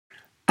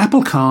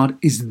Apple Card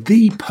is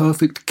the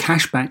perfect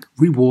cashback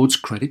rewards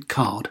credit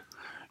card.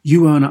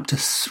 You earn up to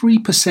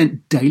 3%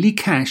 daily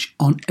cash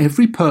on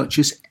every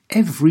purchase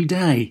every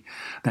day.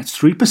 That's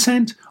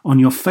 3% on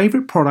your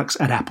favorite products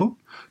at Apple,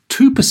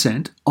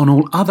 2% on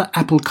all other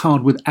Apple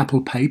Card with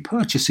Apple Pay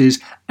purchases,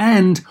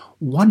 and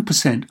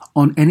 1%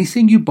 on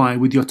anything you buy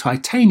with your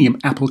titanium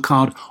Apple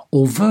Card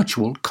or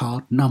virtual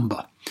card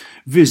number.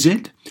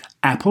 Visit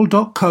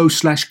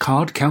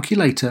apple.co/card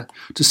calculator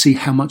to see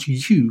how much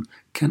you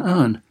can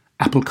earn.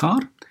 Apple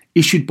Card,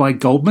 issued by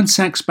Goldman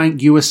Sachs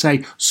Bank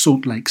USA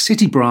Salt Lake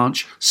City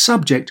branch,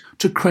 subject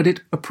to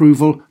credit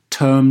approval.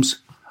 Terms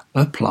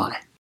apply.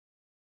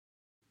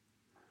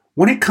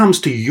 When it comes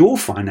to your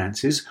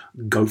finances,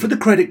 go for the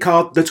credit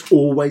card that's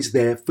always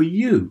there for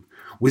you.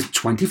 With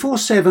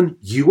 24/7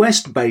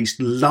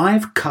 US-based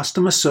live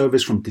customer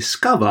service from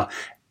Discover,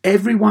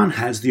 everyone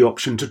has the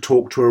option to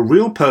talk to a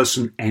real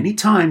person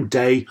anytime,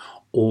 day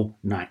or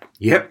night.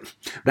 Yep,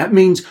 that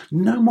means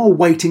no more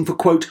waiting for,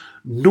 quote,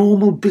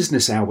 normal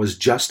business hours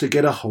just to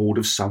get a hold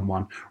of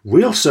someone.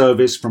 Real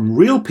service from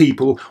real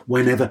people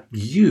whenever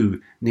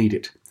you need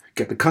it.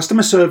 Get the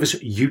customer service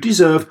you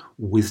deserve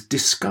with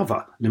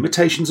Discover.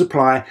 Limitations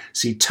apply.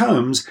 See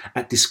terms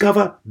at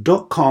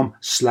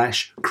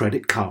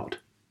discover.com/credit card.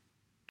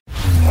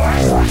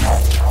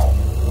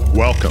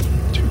 Welcome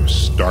to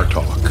Star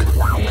Talk,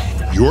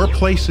 your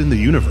place in the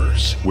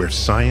universe where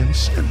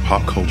science and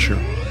pop culture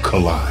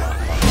collide.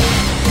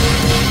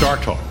 Star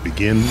Talk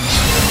begins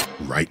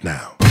right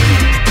now.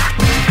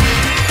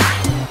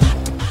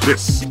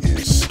 This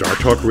is Star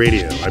Talk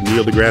Radio. I'm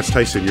Neil deGrasse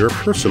Tyson, your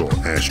personal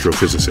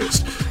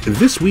astrophysicist. And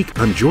this week,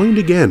 I'm joined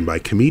again by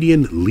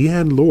comedian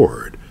Leanne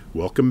Lord.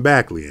 Welcome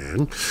back,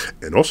 Leanne.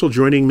 And also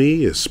joining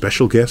me is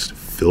special guest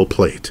Phil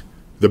Plait,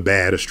 the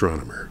bad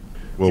astronomer.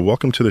 Well,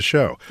 welcome to the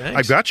show. Thanks.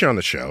 I got you on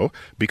the show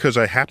because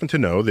I happen to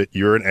know that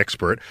you're an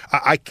expert.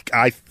 I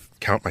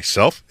count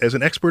myself as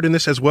an expert in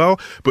this as well,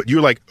 but you're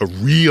like a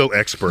real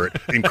expert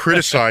in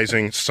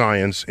criticizing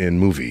science in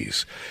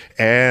movies.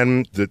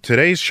 And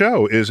today's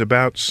show is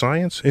about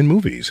science in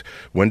movies.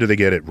 When do they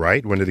get it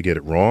right? When do they get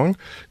it wrong?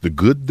 The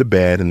good, the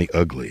bad, and the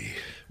ugly.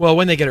 Well,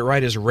 when they get it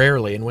right is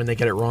rarely, and when they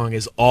get it wrong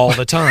is all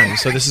the time.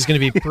 So this is going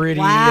to be pretty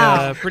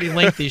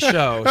lengthy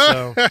show.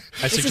 So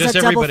I suggest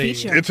everybody.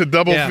 It's a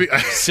double feature.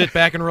 Sit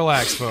back and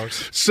relax,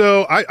 folks.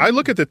 So I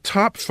look at the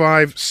top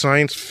 5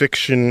 science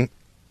fiction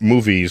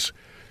movies,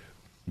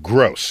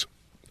 gross,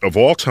 of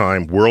all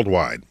time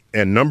worldwide,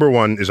 and number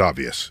 1 is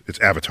obvious. It's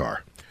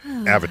Avatar.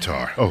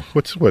 Avatar. Oh,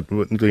 what,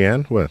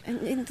 Leanne? What?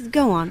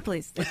 Go on,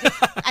 please.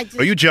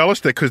 Are you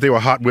jealous that because they were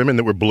hot women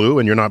that were blue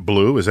and you're not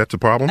blue? Is that the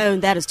problem? Oh,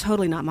 that is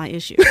totally not my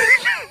issue.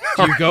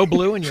 Do you go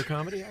blue in your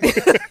comedy?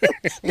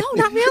 No,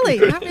 not really.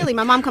 Not really.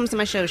 My mom comes to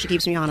my show. She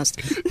keeps me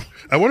honest.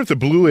 I wonder if the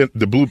Blue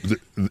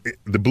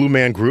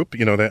Man Group,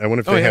 I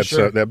wonder if they had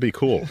sure. that'd be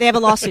cool. They have a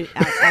lawsuit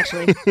out,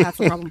 actually. That's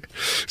the problem.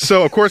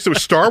 So, of course, there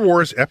was Star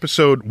Wars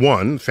Episode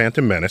 1,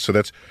 Phantom Menace. So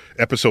that's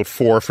Episode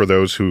 4 for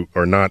those who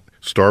are not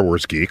Star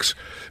Wars geeks.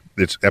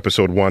 It's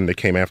Episode 1 that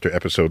came after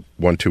Episode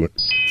 1, 2,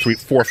 3,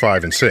 4,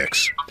 5, and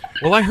 6.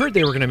 Well, I heard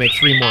they were going to make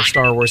 3 more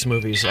Star Wars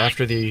movies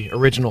after the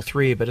original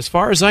 3, but as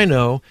far as I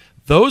know,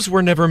 those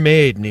were never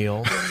made,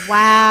 Neil.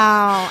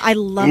 Wow. I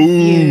love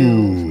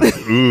you.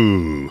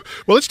 Ooh.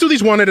 Well, let's do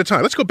these one at a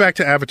time. Let's go back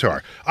to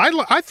Avatar.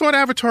 I thought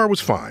Avatar was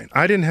fine.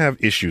 I didn't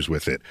have issues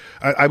with it.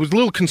 I was a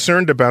little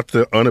concerned about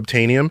the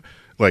unobtainium.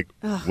 Like,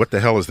 what the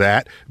hell is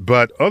that?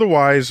 But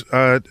otherwise,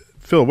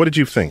 Phil, what did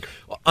you think?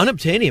 Well,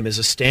 unobtainium is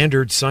a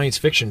standard science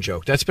fiction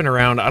joke. That's been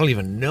around, I don't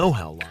even know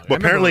how long. Well,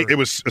 apparently it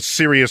was a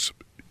serious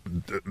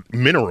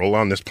mineral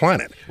on this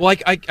planet. Well,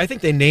 I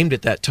think they named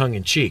it that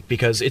tongue-in-cheek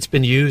because it's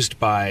been used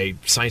by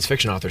science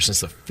fiction authors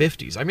since the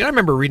 50s. I mean, I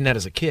remember reading that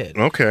as a kid.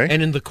 Okay.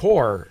 And in The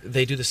Core,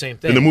 they do the same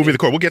thing. In the movie The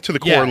Core. We'll get to The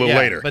Core a little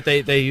later. But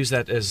they use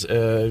that as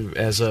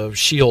a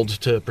shield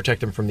to protect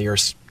them from the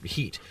Earth's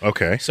heat.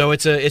 Okay. So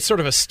it's sort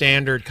of a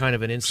standard kind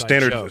of an inside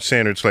joke.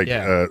 Standards like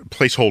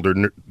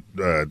placeholder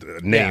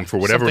name for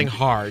whatever. Something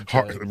hard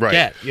to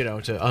get,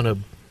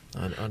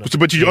 to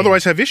But you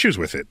otherwise have issues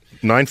with it.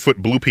 9-foot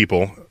blue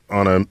people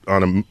on a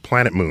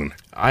planet moon.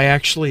 I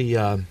actually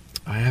I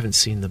haven't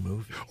seen the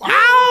movie.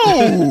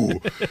 Wow!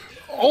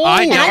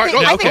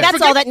 I think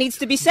that's all that needs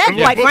to be said,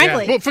 quite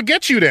frankly. Well,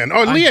 forget you then.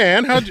 Oh,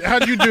 Leanne,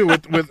 how'd you do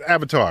with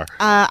Avatar?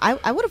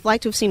 I would have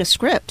liked to have seen a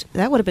script.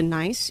 That would have been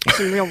nice.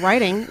 Some real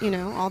writing,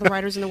 all the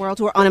writers in the world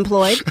who are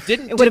unemployed.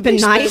 It would have been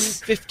nice.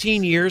 Spend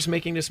 15 years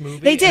making this movie?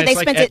 They did. They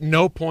spent it. At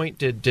no point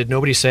did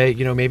nobody say,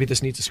 maybe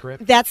this needs a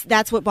script?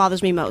 That's what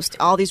bothers me most.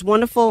 All these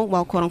wonderful,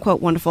 well, quote unquote,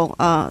 wonderful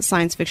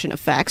science fiction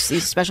effects,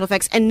 these special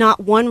effects, and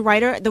not one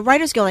writer. The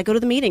Writers Guild, I go to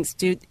the meetings,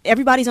 dude,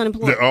 everybody's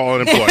unemployed. They're all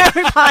unemployed.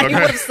 Everybody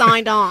would have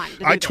signed on.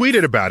 I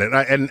tweeted about it,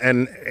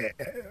 and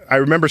I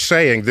remember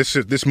saying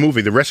this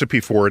movie, the recipe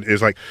for it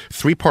is like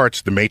 3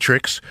 parts The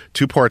Matrix,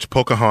 2 parts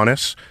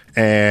Pocahontas,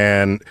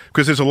 and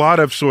because there's a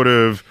lot of sort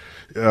of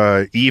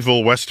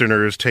evil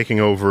Westerners taking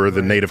over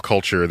the native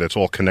culture that's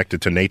all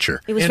connected to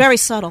nature. It was very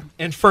subtle.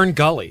 And Fern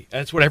Gully.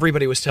 That's what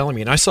everybody was telling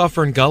me. And I saw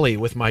Fern Gully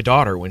with my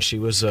daughter when she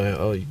was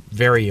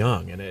very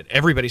young. And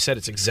everybody said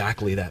it's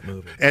exactly that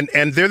movie.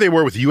 And there they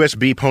were with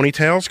USB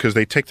ponytails, because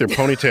they take their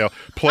ponytail,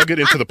 plug it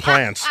into the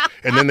plants,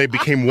 and then they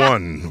became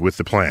one with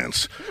the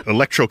plants,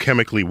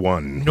 electrochemically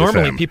one.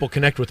 Normally, people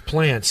connect with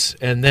plants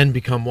and then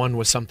become one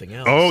with something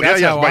else. Oh,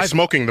 that's yeah, by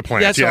smoking the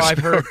plants. That's yes. how I've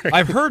heard.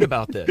 I've heard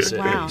about this.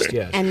 Wow. At least,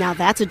 yes. And now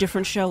that's a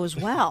different show as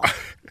well.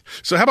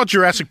 So how about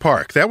Jurassic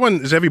Park? That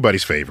one is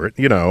everybody's favorite,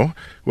 you know.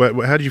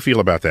 How do you feel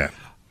about that?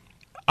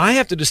 I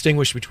have to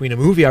distinguish between a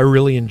movie I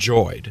really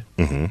enjoyed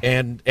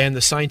and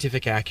the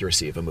scientific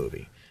accuracy of a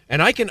movie.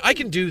 And I can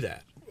do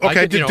that.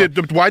 Okay,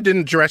 why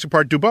didn't Jurassic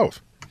Park do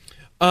both?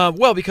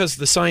 Well, because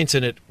the science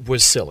in it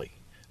was silly.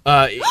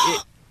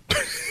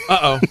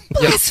 Uh-oh.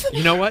 Yes.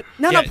 You know what?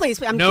 No,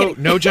 please. I'm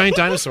kidding. No giant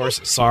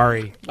dinosaurs.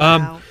 Sorry.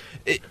 Wow.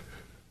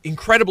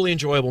 Incredibly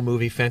enjoyable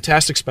movie.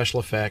 Fantastic special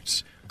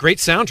effects. Great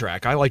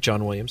soundtrack. I like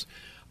John Williams.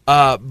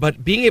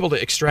 But being able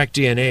to extract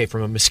DNA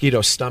from a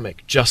mosquito's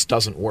stomach just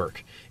doesn't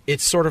work.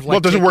 It's sort of like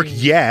it doesn't work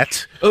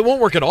yet. It won't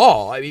work at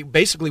all. I mean,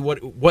 basically,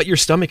 what your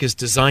stomach is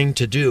designed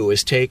to do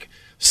is take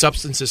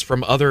substances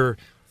from other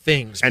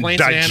things, and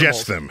plants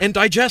digest and them. And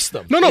digest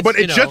them. No, but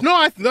it's just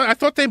I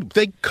thought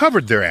they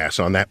covered their ass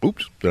on that.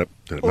 Oops,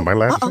 am I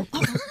laughing?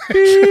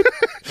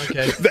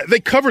 Okay. They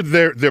covered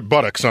their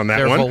buttocks on that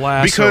Their one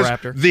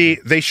Velociraptor. because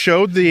they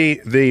showed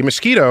the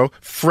mosquito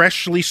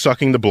freshly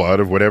sucking the blood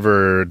of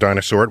whatever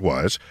dinosaur it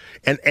was,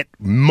 and at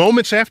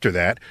moments after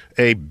that,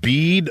 a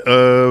bead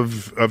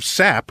of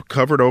sap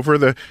covered over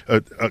the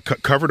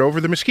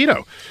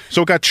mosquito,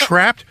 so it got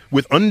trapped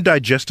with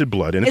undigested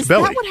blood in its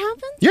belly. Is that what happened?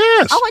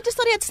 Yes. Oh, I just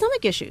thought he had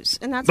stomach issues,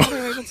 and that's how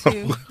they were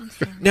able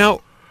to.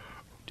 Now,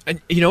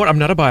 you know what? I'm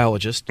not a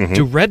biologist.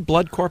 Do red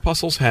blood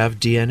corpuscles have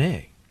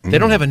DNA? They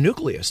don't have a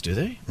nucleus, do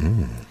they?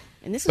 And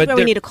this is But where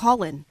we they're- need a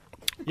call in.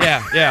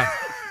 Yeah.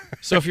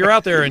 So if you're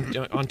out there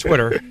on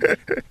Twitter,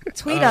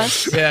 Tweet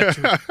us.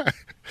 yeah,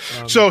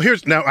 So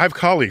now I have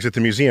colleagues at the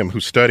museum who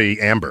study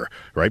amber,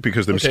 right?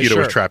 Because the mosquito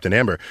was sure. trapped in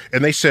amber.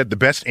 And they said the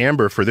best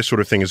amber for this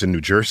sort of thing is in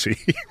New Jersey.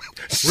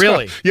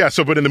 Really? Yeah,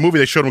 but in the movie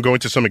they showed them going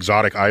to some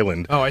exotic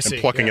island I see,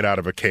 and plucking yeah. it out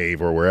of a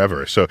cave or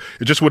wherever. So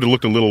it just would have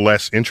looked a little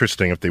less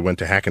interesting if they went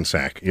to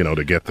Hackensack,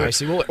 to get the... I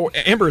see. Well,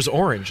 amber is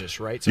orangish,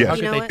 right? So Yes. how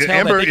You could know they what? tell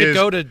amber that? They could is,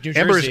 go to New Jersey.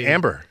 Amber is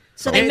amber.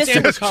 So they It's missed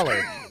amber an,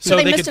 color. so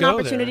they they missed could an go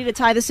opportunity there. to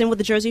tie this in with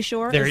the Jersey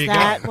Shore. There is you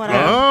that go. what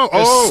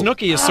Because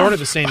Snooki is sort of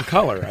the same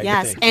color, I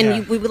Yes, think. and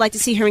Yeah. we would like to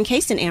see her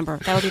encased in amber.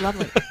 That would be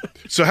lovely.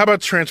 So how about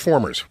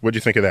Transformers? What do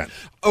you think of that?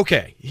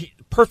 Okay,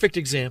 perfect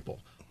example.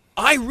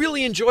 I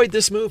really enjoyed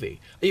this movie.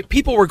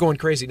 People were going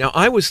crazy. Now,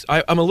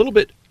 I'm a little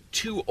bit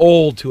too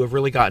old to have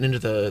really gotten into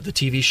the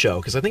TV show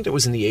because I think it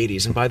was in the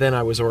 80s, and by then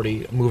I was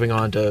already moving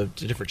on to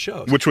different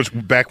shows. Which was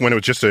back when it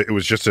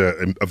was just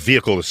a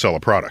vehicle to sell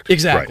a product.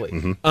 Exactly.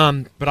 Right.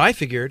 Mhm. But I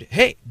figured,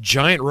 hey,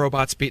 giant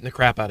robots beating the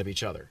crap out of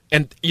each other.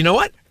 And you know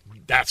what?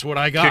 That's what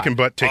I got. Kicking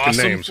butt, taking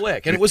awesome names.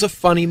 Flick. And it was a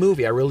funny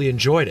movie. I really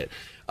enjoyed it.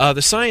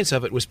 The science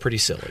of it was pretty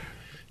silly.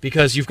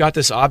 Because you've got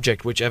this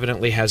object which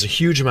evidently has a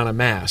huge amount of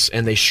mass,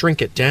 and they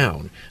shrink it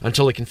down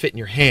until it can fit in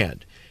your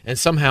hand. And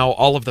somehow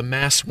all of the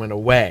mass went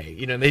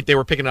away. They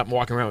were picking it up and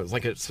walking around. It was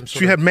like some sort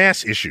So you had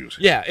mass issues.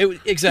 Yeah,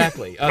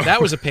 exactly.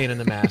 That was a pain in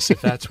the mass, if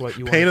that's what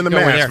you want. Pain in the go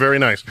mass, there. very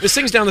nice. This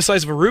thing's down the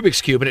size of a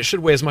Rubik's Cube, and it should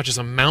weigh as much as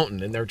a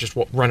mountain, and they're just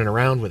running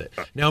around with it.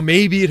 Now,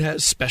 maybe it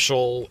has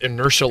special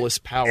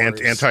inertialist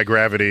powers.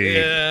 Anti-gravity.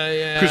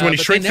 Yeah. Because when you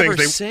but shrink they never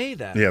things, say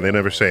that. Yeah, they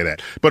never say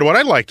that. But what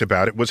I liked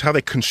about it was how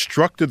they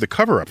constructed the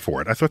cover-up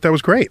for it. I thought that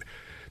was great.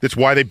 That's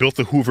why they built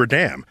the Hoover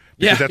Dam.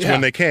 Because that's when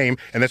they came,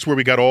 and that's where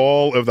we got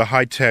all of the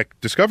high-tech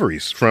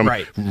discoveries from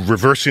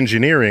reverse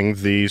engineering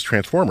these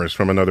Transformers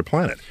from another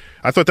planet.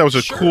 I thought that was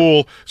a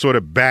cool sort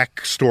of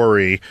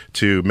backstory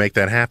to make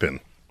that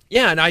happen.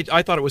 Yeah, and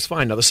I thought it was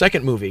fine. Now, the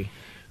second movie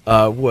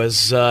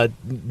was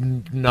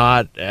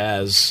not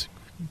as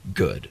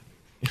good.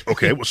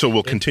 Okay, so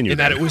we'll continue. In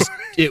that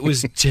it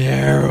was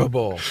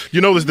terrible.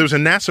 There was a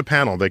NASA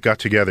panel that got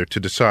together to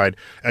decide,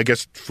 I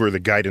guess for the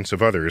guidance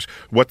of others,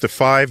 what the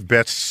 5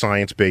 best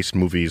science-based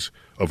movies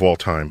of all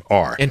time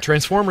are. And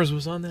Transformers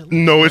was on that list.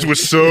 No, it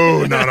was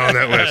so not on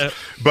that list.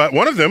 But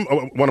one of them,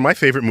 one of my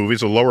favorite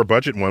movies, a lower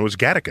budget one, was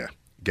Gattaca.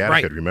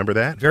 Right. Remember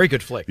that? Very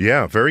good flick.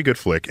 Yeah, very good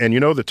flick. And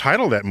the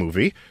title of that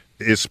movie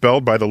is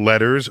spelled by the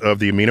letters of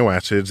the amino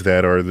acids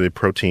that are the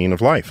proteins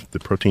of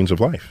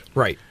life.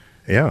 Right.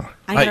 Yeah.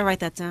 I gotta write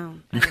that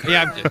down.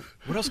 Yeah.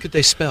 What else could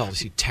they spell?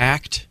 See,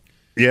 tact?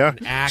 Yeah.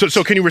 Act.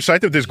 So can you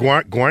recite that? There's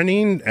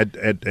guanine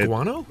at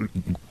Guano?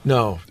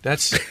 No,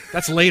 that's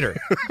later.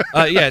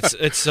 It's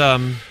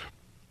cytosine.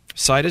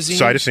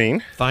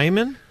 Cytosine.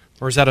 Thymine?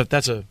 Or is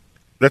that's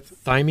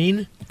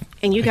thymine?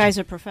 And you guys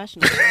are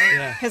professionals,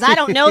 right? Because I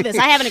don't know this.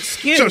 I have an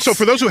excuse. So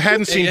for those who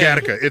hadn't seen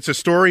Gattaca, it's a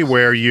story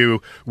where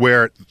you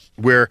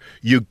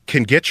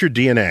can get your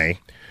DNA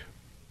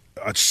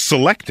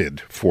selected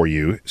for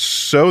you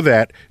so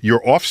that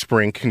your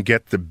offspring can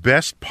get the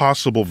best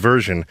possible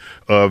version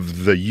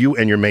of the you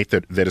and your mate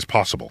that is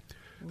possible.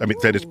 I mean,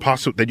 that is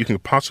possible, that you can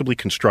possibly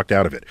construct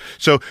out of it.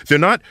 So they're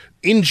not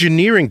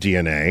engineering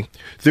DNA.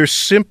 They're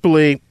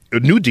simply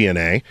new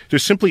DNA. They're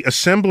simply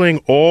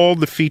assembling all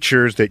the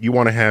features that you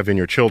want to have in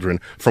your children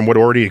from what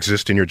already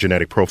exists in your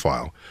genetic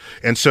profile.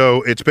 And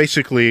so it's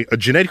basically a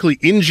genetically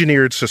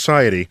engineered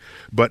society,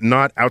 but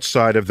not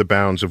outside of the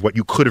bounds of what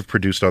you could have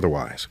produced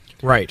otherwise.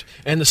 Right.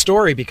 And the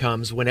story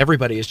becomes when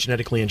everybody is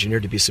genetically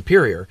engineered to be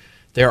superior,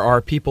 there are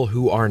people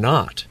who are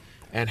not.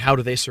 And how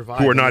do they survive?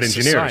 Who are not in this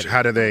engineers. society?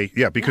 How do they,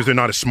 because they're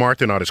not as smart,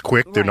 they're not as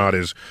quick, they're not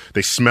as,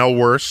 they smell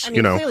worse, I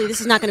mean, clearly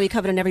this is not going to be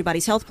covered in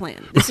everybody's health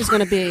plan. This is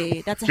going to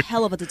be, that's a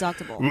hell of a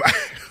deductible.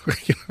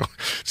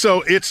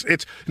 So it's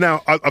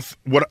now,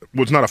 what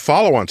was not a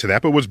follow-on to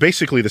that, but was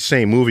basically the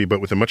same movie,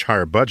 but with a much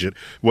higher budget,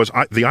 was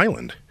The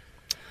Island,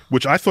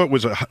 which I thought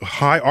was a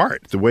high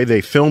art. The way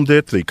they filmed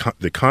it, the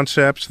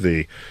concepts,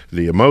 the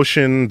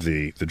emotion,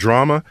 the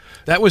drama.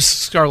 That was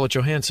Scarlett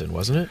Johansson,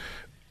 wasn't it?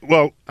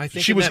 Well, I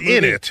think she in was that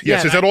in movie- it.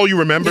 Yes, yeah, is that all you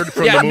remembered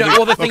from the movie? No,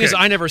 well, the thing is,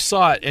 Okay. I never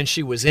saw it, and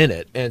she was in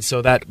it, and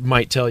so that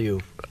might tell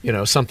you,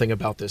 something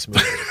about this movie.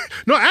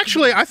 No,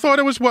 actually, I thought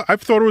it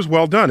was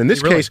well done. In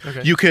this Really? case,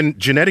 Okay. you can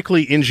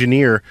genetically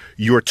engineer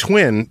your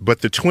twin,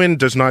 but the twin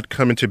does not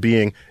come into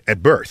being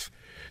at birth.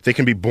 They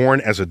can be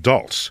born as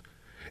adults,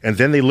 and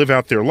then they live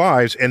out their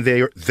lives, and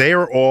they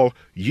are all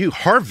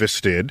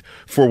harvested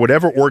for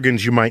whatever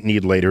organs you might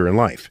need later in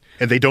life,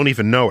 and they don't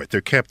even know it.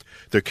 They're kept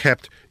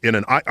on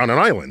an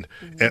island,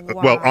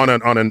 well, on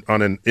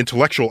an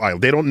intellectual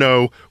island. They don't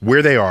know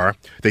where they are.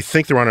 They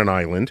think they're on an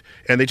island,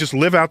 and they just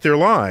live out their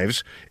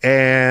lives.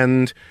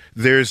 And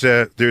there's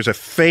a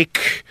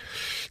fake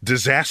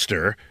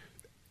disaster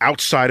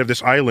outside of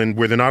this island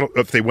where they're not.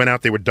 If they went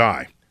out, they would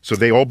die. So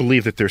they all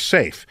believe that they're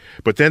safe.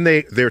 But then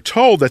they're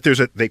told that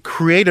they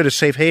created a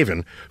safe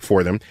haven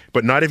for them,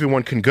 but not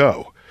everyone can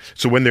go.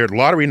 So when their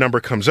lottery number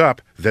comes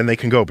up, then they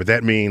can go. But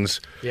that means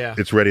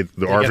it's ready. The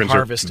They get orphans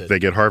harvested. they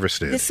get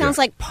harvested. This sounds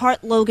like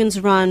part Logan's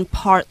Run,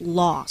 part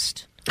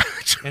Lost.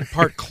 And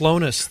part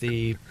Clonus,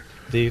 the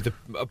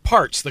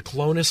parts, the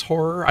Clonus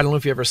horror. I don't know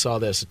if you ever saw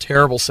this, a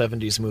terrible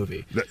 70s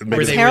movie.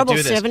 where they Terrible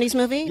would do this. 70s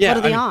movie? Yeah, What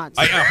are the I mean, odds?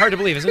 hard to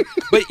believe, isn't it?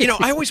 But,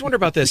 I always wonder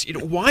about this.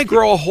 Why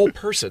grow a whole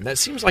person? That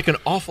seems like an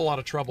awful lot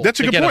of trouble That's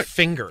a to good get point. a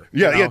finger.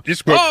 Yeah,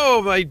 just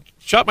go- I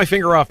shot my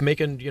finger off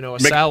making, a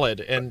salad,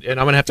 and I'm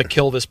going to have to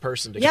kill this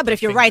person. To Yeah, get but that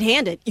if you're finger.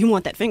 right-handed, you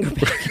want that finger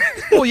back.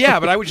 Well, yeah,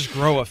 but I would just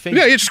grow a finger.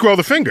 Yeah, you just grow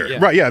the finger. Yeah.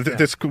 Right, yeah.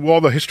 That's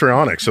all the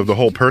histrionics of the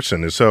whole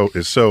person is so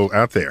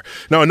out there.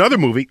 Now, another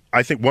movie,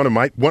 I think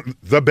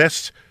the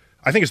best,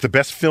 I think it's the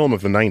best film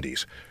of the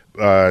 90s,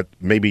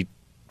 maybe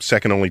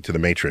second only to The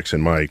Matrix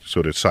in my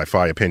sort of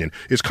sci-fi opinion,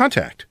 is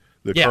Contact,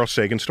 the Yeah. Carl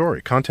Sagan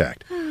story,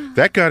 Contact.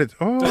 That got it.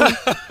 Oh,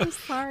 I'm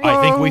sorry.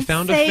 I think we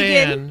found a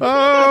Sagan.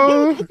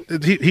 fan.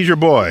 he's your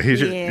boy.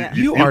 He's Yeah.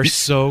 You are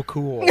so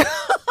cool.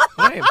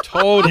 I am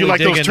totally You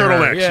like those digging her.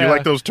 turtlenecs. Yeah. You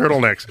like those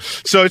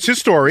turtlenecks. So it's his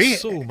story,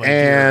 So, my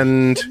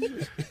and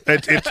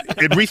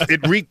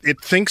it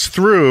thinks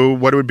through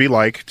what it would be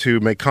like to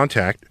make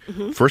contact,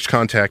 first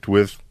contact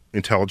with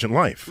intelligent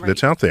life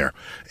that's out there.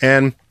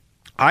 And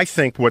I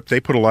think what they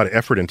put a lot of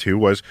effort into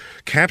was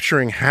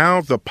capturing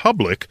how the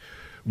public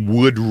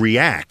would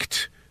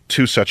react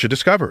to such a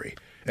discovery.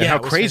 And Yeah, how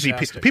it was crazy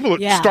fantastic. people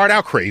Yeah. start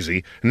out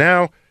crazy.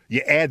 Now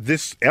you add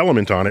this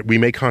element on it, we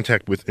make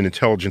contact with an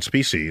intelligent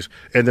species,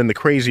 and then the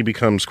crazy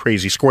becomes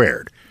crazy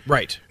squared.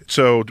 Right.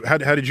 So how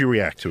did you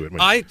react to it?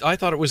 I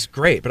thought it was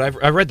great, but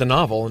I read the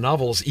novel. The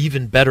novel is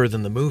even better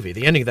than the movie.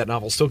 The ending of that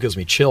novel still gives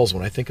me chills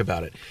when I think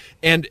about it.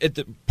 And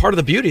part of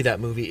the beauty of that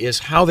movie is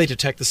how they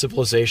detect the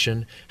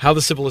civilization, how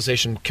the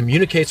civilization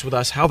communicates with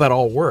us, how that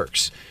all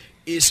works,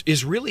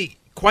 is really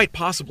quite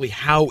possibly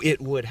how it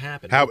would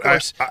happen. How- Of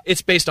course,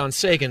 it's based on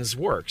Sagan's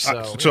work.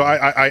 So,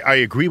 I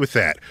agree with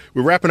that.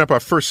 We're wrapping up our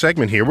first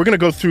segment here. We're going to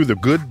go through the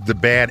good, the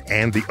bad,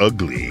 and the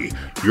ugly.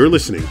 You're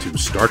listening to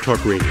Star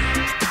Talk Radio.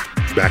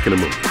 Back in a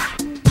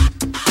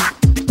moment.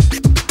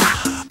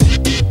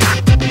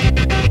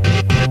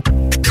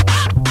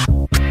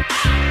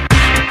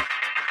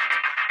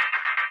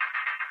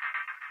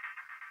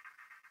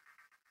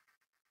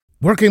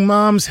 Working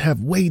moms have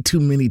way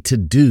too many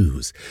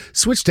to-dos.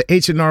 Switch to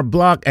H&R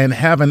Block and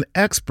have an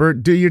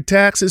expert do your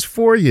taxes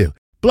for you.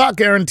 Block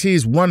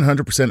guarantees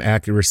 100%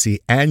 accuracy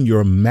and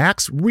your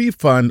max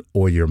refund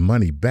or your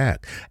money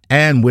back.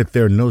 And with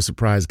their no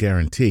surprise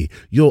guarantee,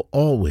 you'll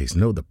always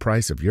know the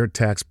price of your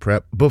tax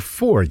prep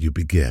before you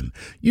begin.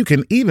 You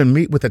can even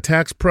meet with a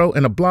tax pro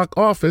in a Block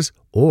office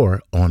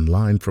or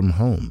online from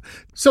home.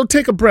 So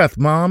take a breath,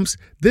 moms.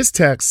 This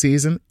tax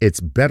season, it's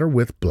better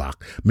with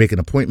Block. Make an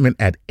appointment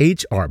at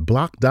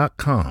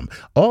hrblock.com.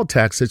 All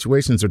tax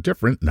situations are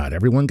different. Not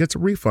everyone gets a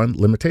refund.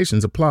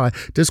 Limitations apply.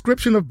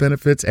 Description of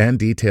benefits and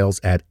details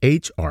at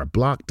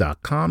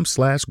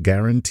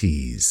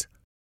hrblock.com/guarantees.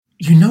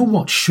 You know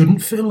what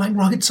shouldn't feel like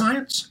rocket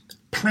science?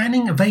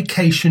 Planning a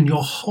vacation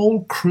your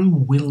whole crew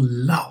will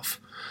love.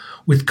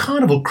 With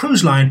Carnival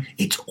Cruise Line,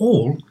 it's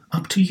all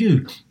up to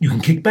you. You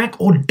can kick back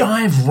or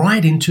dive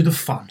right into the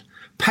fun.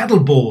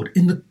 Paddleboard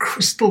in the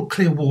crystal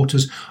clear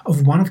waters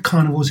of one of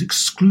Carnival's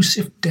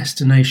exclusive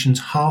destinations,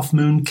 Half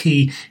Moon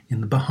Cay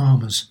in the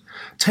Bahamas.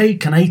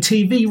 Take an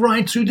ATV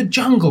ride through the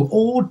jungle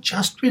or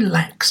just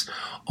relax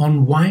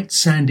on white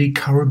sandy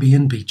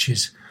Caribbean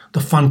beaches. The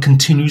fun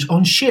continues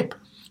on ship,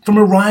 from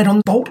a ride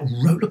on Bolt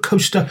roller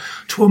coaster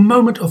to a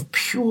moment of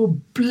pure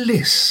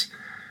bliss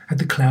at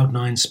the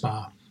Cloud9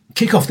 Spa.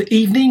 Kick off the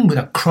evening with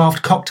a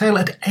craft cocktail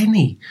at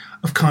any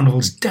of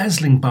Carnival's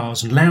dazzling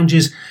bars and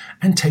lounges,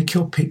 and take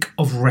your pick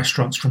of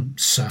restaurants from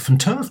surf and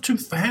turf to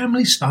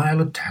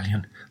family-style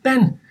Italian.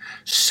 Then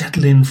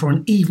settle in for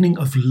an evening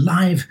of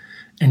live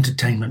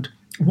entertainment.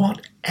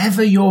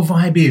 Whatever your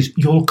vibe is,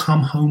 you'll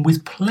come home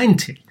with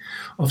plenty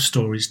of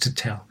stories to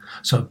tell.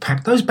 So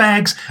pack those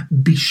bags,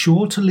 be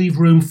sure to leave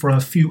room for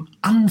a few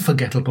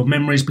unforgettable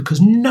memories,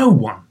 because no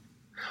one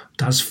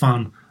does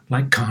fun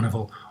like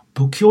Carnival.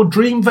 Book your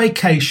dream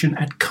vacation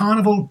at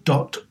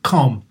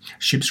carnival.com.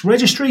 Ships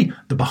registry,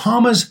 the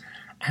Bahamas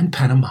and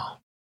Panama.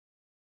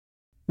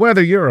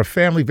 Whether you're a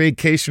family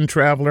vacation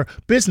traveler,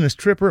 business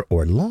tripper,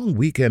 or long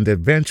weekend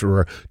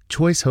adventurer,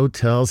 Choice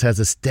Hotels has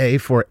a stay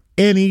for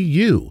any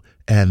you.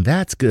 And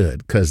that's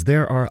good, because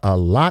there are a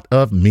lot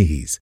of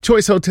me's.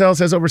 Choice Hotels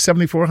has over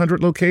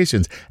 7,400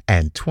 locations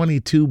and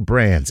 22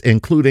 brands,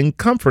 including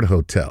Comfort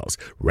Hotels,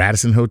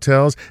 Radisson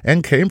Hotels,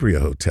 and Cambria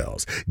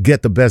Hotels.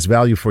 Get the best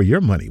value for your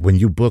money when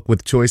you book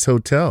with Choice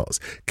Hotels.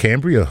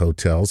 Cambria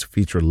Hotels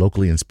feature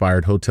locally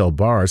inspired hotel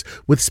bars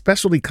with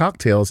specialty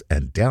cocktails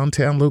and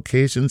downtown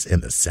locations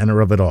in the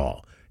center of it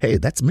all. Hey,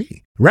 that's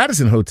me.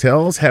 Radisson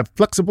Hotels have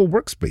flexible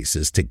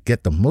workspaces to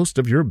get the most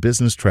of your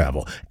business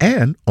travel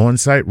and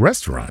on-site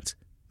restaurants.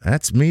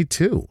 That's me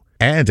too.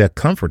 And at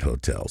Comfort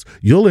Hotels,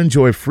 you'll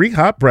enjoy free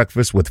hot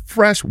breakfast with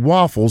fresh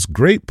waffles,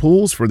 great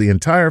pools for the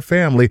entire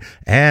family,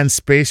 and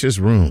spacious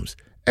rooms.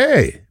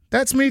 Hey,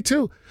 that's me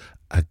too.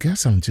 I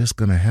guess I'm just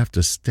going to have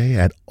to stay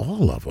at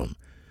all of them.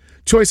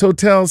 Choice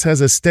Hotels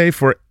has a stay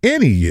for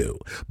any you.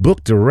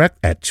 Book direct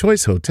at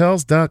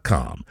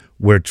choicehotels.com,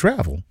 where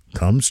travel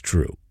comes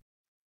true.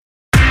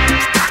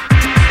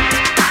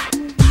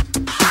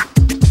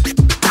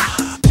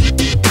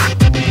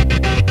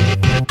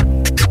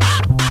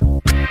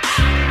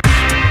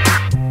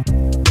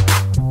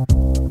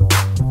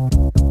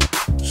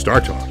 Star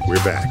Talk, we're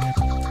back.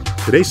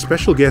 Today's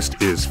special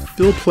guest is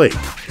Phil Plait,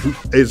 who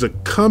is a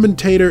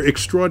commentator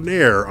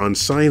extraordinaire on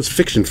science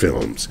fiction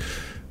films.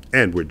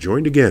 And we're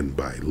joined again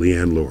by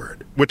Leanne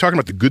Lord. We're talking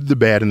about the good, the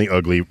bad, and the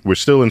ugly. We're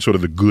still in sort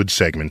of the good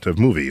segment of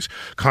movies.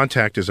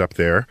 Contact is up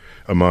there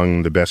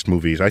among the best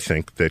movies, I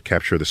think, that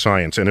capture the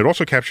science. And it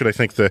also captured, I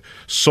think, the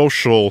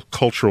social,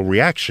 cultural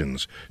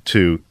reactions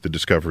to the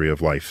discovery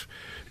of life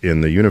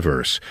in the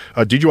universe.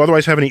 Did you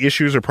otherwise have any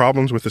issues or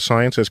problems with the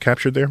science as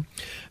captured there?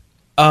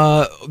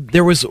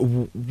 There was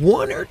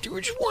one or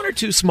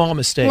two small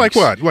mistakes. Like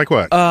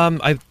what?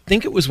 I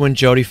think it was when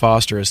Jodie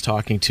Foster is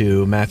talking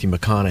to Matthew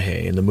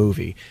McConaughey in the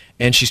movie,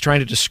 and she's trying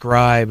to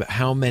describe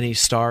how many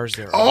stars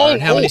there are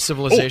and how many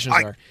civilizations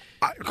there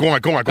are. Go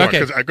on.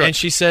 Okay. And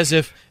she says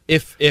if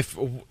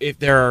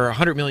there are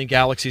 100 million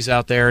galaxies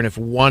out there, and if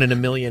 1 in a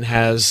million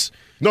has...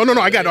 No,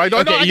 I got it.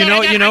 Okay, you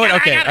know it?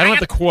 Okay, I don't have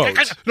the quote.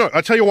 No,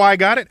 I'll tell you why I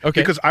got it.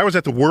 Okay. Because I was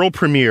at the world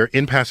premiere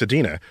in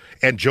Pasadena,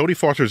 and Jodie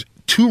Foster's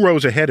 2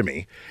 rows ahead of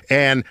me,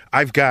 and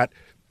I've got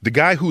the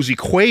guy whose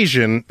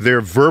equation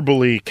they're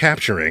verbally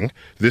capturing.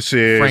 This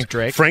is Frank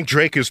Drake. Frank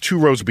Drake is 2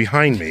 rows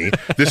behind me.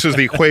 This is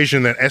the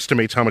equation that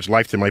estimates how much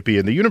life there might be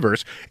in the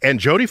universe. And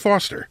Jodie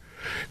Foster,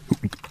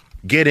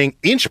 getting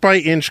inch by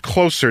inch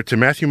closer to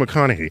Matthew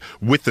McConaughey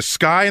with the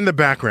sky in the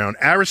background,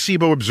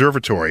 Arecibo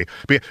Observatory.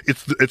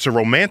 It's a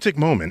romantic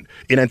moment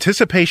in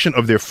anticipation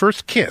of their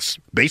first kiss,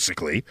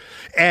 basically.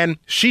 And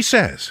she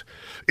says,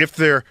 if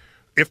they're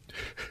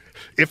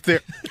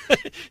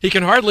he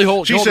can hardly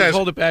hold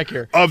it back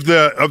here. Of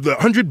the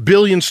 100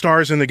 billion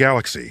stars in the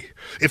galaxy,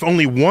 if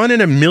only 1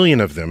 in a million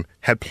of them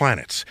had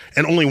planets,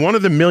 and only 1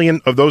 of the million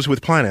of those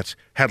with planets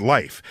had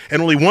life,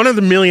 and only 1 of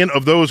the million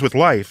of those with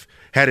life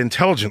had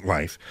intelligent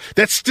life,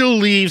 that still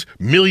leaves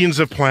millions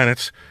of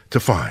planets to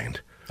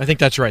find. I think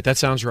that's right. That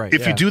sounds right.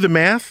 If you do the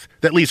math,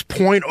 that leaves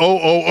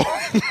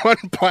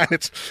 0.0001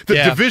 planets. The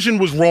division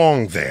was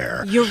wrong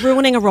there. You're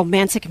ruining a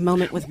romantic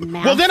moment with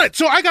math. Well,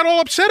 so I got all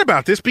upset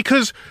about this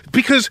because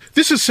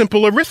this is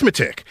simple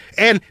arithmetic.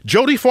 And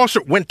Jodie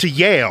Foster went to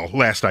Yale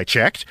last I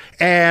checked.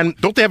 And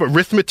don't they have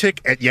arithmetic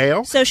at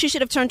Yale? So she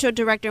should have turned to a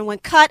director and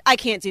went, "Cut, I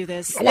can't do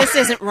this. This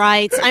isn't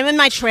right. I'm in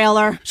my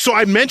trailer." So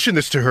I mentioned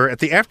this to her at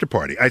the after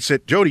party. I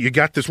said, "Jodie, you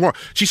got this wrong."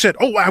 She said,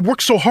 "Oh, I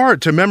worked so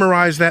hard to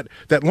memorize that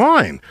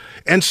line."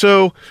 And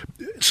so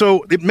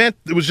it meant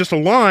it was just a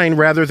line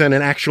rather than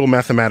an actual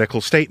mathematical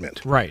statement.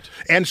 Right.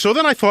 And so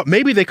then I thought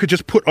maybe they could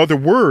just put other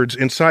words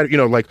inside,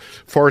 like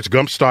Forrest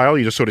Gump style.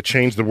 You just sort of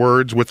change the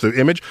words with the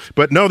image.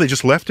 But no, they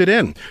just left it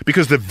in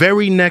because the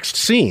very next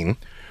scene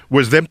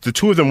was the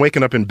 2 of them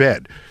waking up in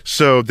bed.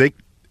 So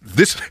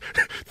this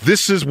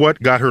is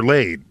what got her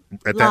laid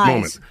at that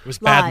moment. It was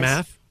bad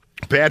math?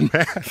 Bad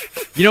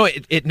math. You know,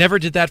 it never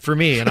did that for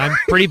me, and I'm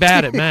pretty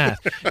bad at math.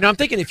 You know, I'm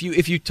thinking if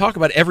you talk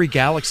about every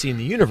galaxy in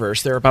the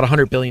universe, there are about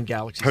 100 billion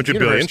galaxies. 100 in the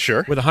universe, billion,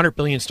 sure. with 100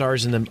 billion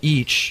stars in them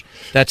each.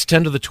 That's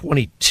 10 to the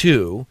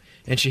 22.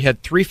 And she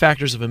had 3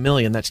 factors of a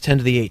million. That's 10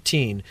 to the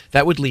 18.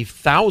 That would leave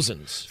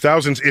thousands.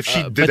 Thousands if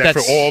she did that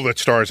for all the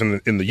stars in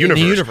the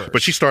universe.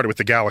 But she started with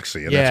the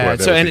galaxy, and that's why that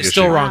was and the it's issue.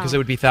 still wrong because it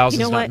would be thousands,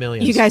 You know not what?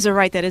 millions. You guys are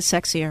right. That is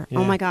sexier. Yeah.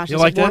 Oh my gosh. You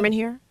Is like it warm that? in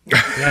here?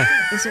 Yeah.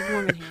 Is it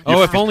warm in here?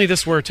 Oh, if only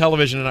this were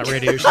television and not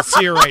radio. You should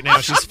see her right now.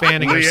 She's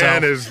fanning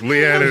herself.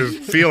 Leanne is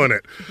feeling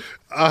it.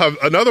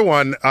 Another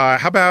one.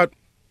 How about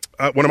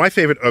one of my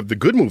favorite of the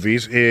good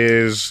movies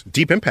is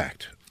Deep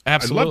Impact.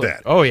 Absolutely. I love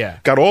that. Oh, yeah.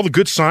 Got all the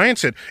good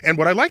science, and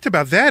what I liked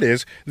about that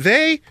is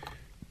they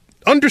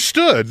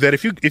understood that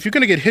if you're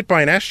going to get hit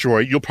by an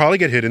asteroid, you'll probably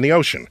get hit in the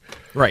ocean.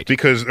 Right.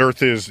 Because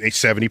Earth is a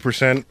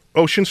 70%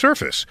 ocean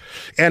surface.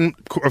 And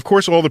of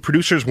course all the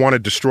producers want to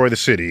destroy the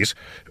cities.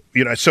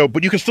 You know,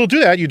 but you can still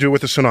do that. You do it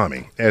with a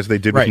tsunami, as they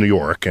did with New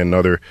York and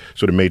other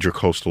sort of major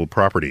coastal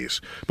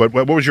properties. But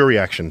what was your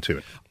reaction to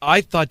it?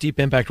 I thought Deep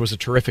Impact was a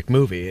terrific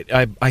movie.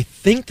 I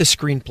think the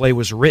screenplay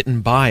was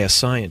written by a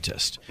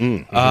scientist,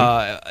 and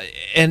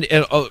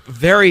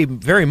very,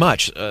 very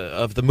much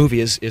of the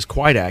movie is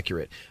quite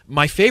accurate.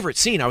 My favorite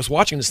scene, I was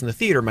watching this in the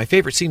theater, my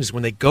favorite scene is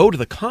when they go to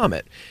the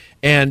comet.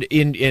 And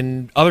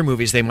in other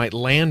movies, they might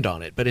land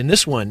on it. But in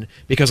this one,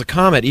 because a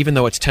comet, even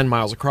though it's 10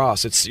 miles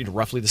across, it's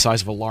roughly the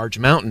size of a large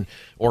mountain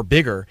or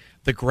bigger,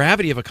 the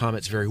gravity of a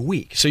comet is very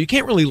weak. So you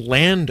can't really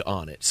land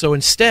on it. So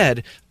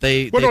instead,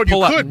 they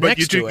pull up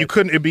next to it. You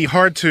couldn't. It'd be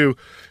hard to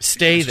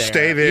stay there.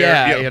 Stay there.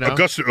 Yeah, You know?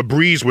 A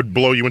breeze would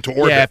blow you into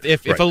orbit. Yeah,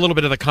 if a little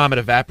bit of the comet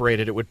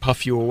evaporated, it would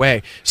puff you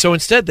away. So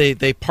instead,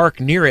 they park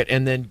near it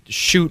and then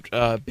shoot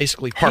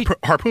basically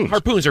harpoons.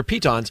 Harpoons or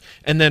pitons.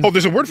 And then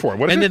there's a word for it.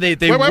 What is and it?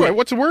 Then wait,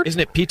 what's the word?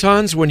 Isn't it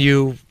pitons when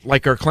you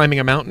are climbing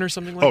a mountain or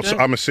something like that? So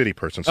I'm a city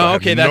person, so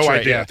okay, I have that's no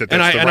right, idea yeah. that that's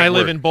and the I right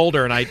live word. in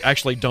Boulder, and I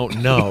actually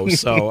don't know,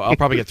 so I'll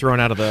probably get thrown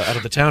out of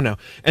the town now.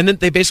 And then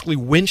they basically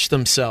winch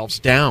themselves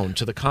down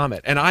to the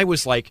comet, and I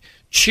was like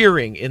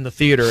cheering in the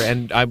theater,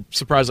 and I'm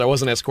surprised I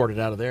wasn't escorted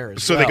out of there.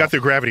 So they got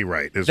their gravity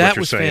right. Is that what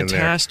you're was saying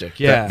fantastic.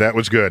 There. Yeah, that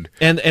was good.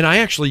 And I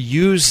actually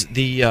use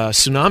the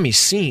tsunami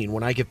scene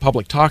when I give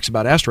public talks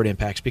about asteroid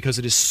impacts because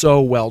it is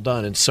so well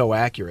done and so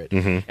accurate.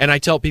 Mm-hmm. And I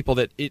tell people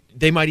that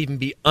they might even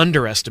be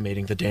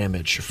underestimating the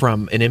damage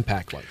from an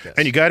impact like this.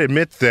 And you got to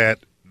admit that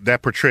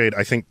portrayed,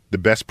 I think, the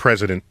best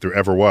president there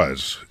ever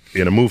was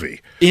in a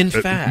movie. In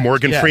fact,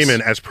 Morgan yes.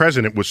 Freeman as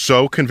president was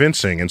so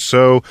convincing and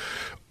so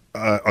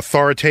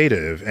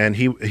authoritative, and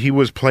he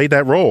was played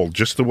that role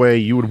just the way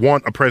you would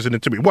want a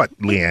president to be. What,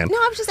 Leanne? No,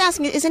 I was just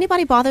asking, is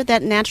anybody bothered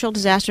that natural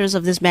disasters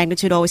of this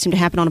magnitude always seem to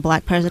happen on a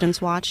black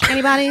president's watch?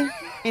 Anybody?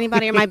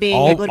 Anybody? Or am I being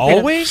a little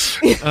always?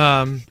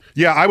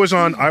 Yeah, I was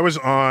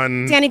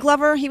on. Danny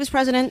Glover, he was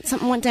president.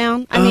 Something went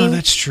down. I mean,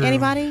 that's true.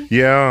 Anybody?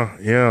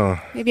 Yeah.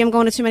 Maybe I'm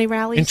going to too many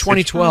rallies. In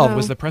 2012,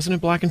 was the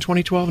president black in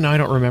 2012? No, I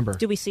don't remember.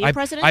 Did we see a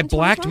president? I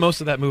blacked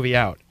most of that movie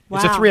out. Wow.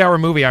 It's a 3-hour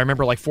movie. I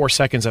remember like 4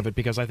 seconds of it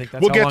because I think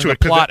that's how long the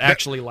plot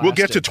actually lasted. We'll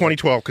get to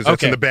 2012 because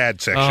that's in the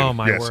bad section. Oh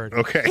my yes. word!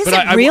 Okay, Is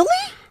it really?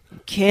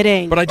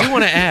 Kidding. But I do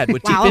want to add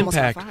with Wow, Deep almost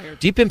got Impact. fired.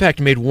 Deep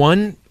Impact made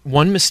one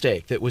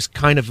mistake that was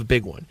kind of a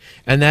big one,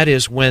 and that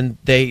is when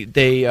they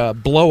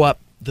blow up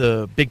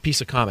the big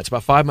piece of comet. It's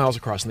about 5 miles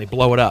across, and they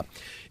blow it up.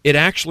 It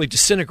actually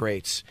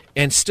disintegrates,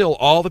 and still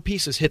all the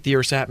pieces hit the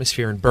Earth's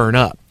atmosphere and burn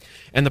up.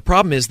 And the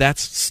problem is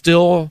that's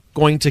still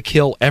going to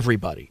kill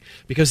everybody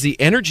because the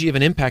energy of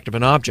an impact of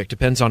an object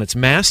depends on its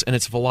mass and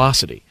its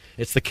velocity.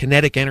 It's the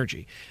kinetic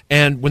energy.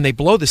 And when they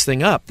blow this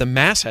thing up, the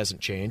mass hasn't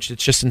changed.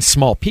 It's just in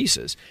small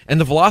pieces. And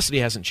the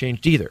velocity hasn't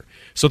changed either.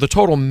 So the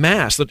total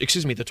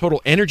the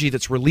total energy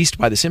that's released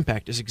by this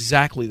impact is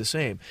exactly the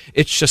same.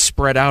 It's just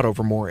spread out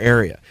over more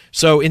area.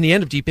 So in the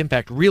end of Deep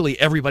Impact, really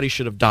everybody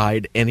should have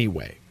died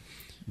anyway.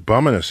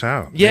 Bumming us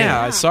out.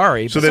 Yeah,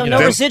 sorry. So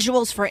no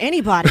residuals for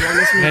anybody on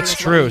this movie. That's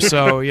true.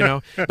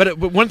 So, but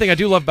one thing I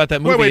do love about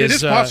that movie wait, is... it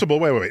is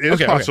possible, it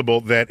is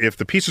possible that if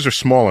the pieces are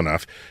small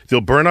enough,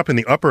 they'll burn up in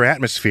the upper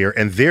atmosphere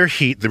and their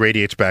heat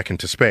radiates back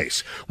into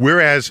space.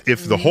 Whereas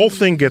if the whole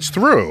thing gets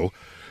through,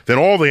 then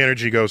all the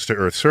energy goes to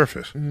Earth's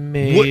surface.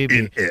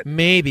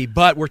 Maybe,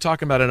 but we're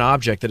talking about an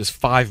object that is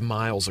 5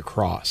 miles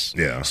across.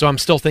 Yeah. So I'm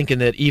still thinking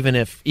that even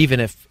if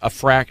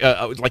like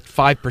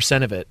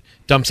 5% of it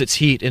dumps its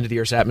heat into the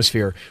Earth's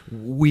atmosphere,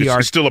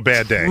 it's still a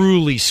bad day.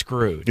 Truly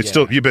screwed. It's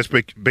still you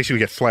basically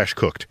get flash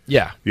cooked.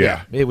 Yeah.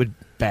 It would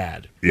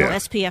bad. No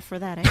SPF for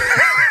that.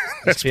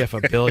 SPF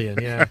 1 billion.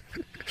 Yeah.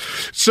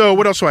 So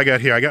what else do I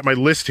got here? I got my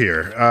list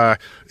here.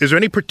 Is there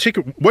any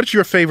particular? What's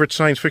your favorite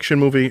science fiction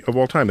movie of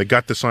all time that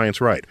got the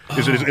science right?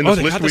 Is it in this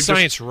they list? got the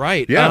science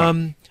right. Yeah.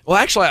 Well,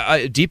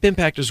 actually, Deep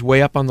Impact is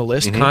way up on the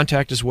list. Mm-hmm.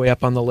 Contact is way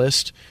up on the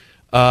list.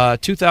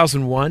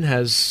 2001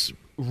 has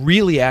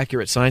really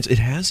accurate science, it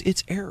has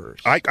its errors.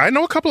 I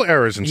know a couple of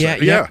errors in Yeah,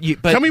 science. Yeah.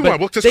 but, Tell me but one.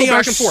 We'll just they go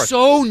back are and forth.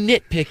 so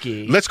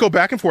nitpicky. Let's go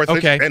back and forth.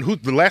 Okay. And who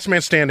the last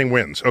man standing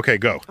wins. Okay,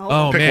 go.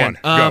 Oh, Pick man.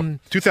 one. Go.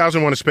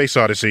 2001: A Space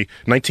Odyssey,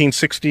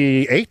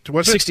 1968,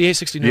 was it? 68,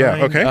 69.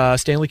 Yeah, okay.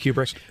 Stanley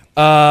Kubrick.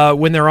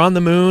 When they're on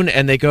the moon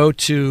and they go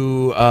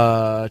to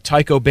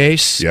Tycho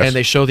Base Yes. and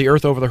they show the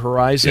Earth over the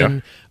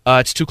horizon,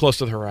 it's too close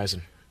to the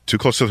horizon. Too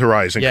close to the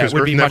horizon. Yeah, it 'cause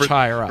would Earth be never, much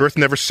higher up. Earth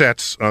never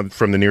sets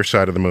from the near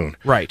side of the moon.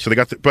 Right. So they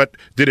got but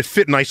did it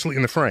fit nicely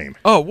in the frame?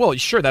 Oh, well,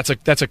 sure. That's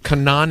a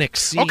canonic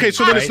scene. Okay,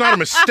 so then it's right? not a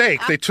mistake.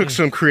 They took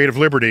some creative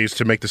liberties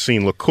to make the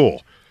scene look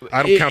cool.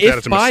 I don't count that as a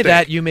If by mistake.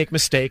 that you make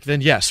mistake,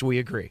 then yes, we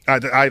agree.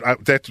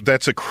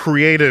 That's a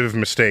creative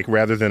mistake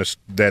rather than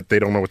that they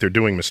don't know what they're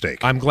doing mistake.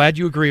 I'm glad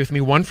you agree with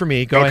me. One for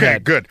me. Go okay,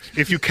 ahead. good.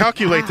 If you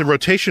calculate the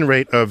rotation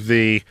rate of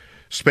the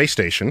space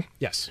station,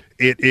 Yes.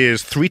 it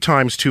is 3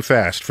 times too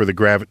fast for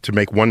the to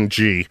make 1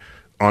 g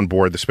on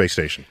board the space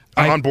station.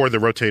 On board the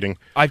rotating.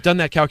 I've done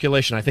that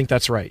calculation. I think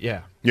that's right.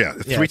 Yeah. Yeah,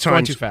 Yeah, 3 it's going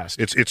times too fast.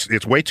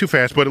 It's way too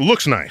fast, but it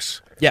looks nice.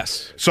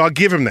 Yes. So I'll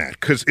give him that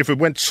because if it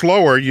went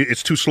slower,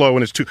 it's too slow,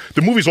 and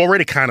the movie's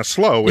already kind of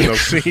slow in those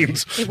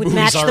scenes. It would Movie's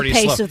match the already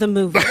pace slow. of the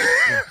movie.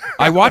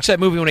 I watched that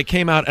movie when it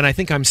came out, and I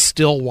think I'm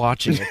still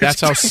watching it. That's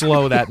how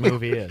slow that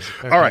movie is.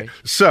 Okay. All right,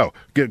 so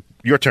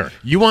your turn.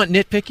 You want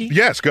nitpicky?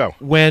 Yes, go.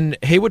 When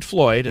Haywood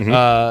Floyd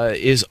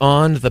is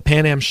on the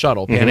Pan Am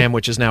shuttle, Pan Am,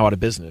 which is now out of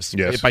business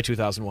Yes. by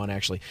 2001,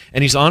 actually,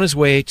 and he's on his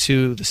way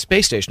to the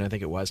space station, I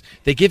think it was,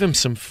 they give him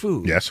some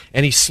food. Yes.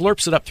 And he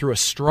slurps it up through a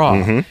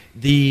straw.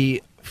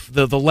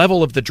 The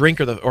level of the drink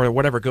or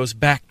whatever goes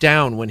back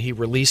down when he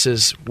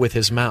releases with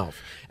his mouth.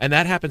 And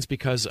that happens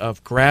because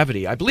of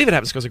gravity. I believe it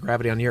happens because of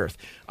gravity on the Earth.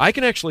 I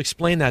can actually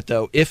explain that,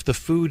 though. If the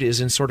food is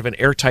in sort of an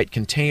airtight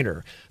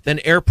container, then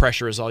air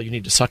pressure is all you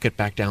need to suck it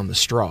back down the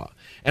straw.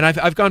 And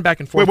I've gone back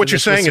and forth. Wait, what on you're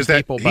this with saying some is that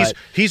people,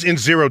 he's in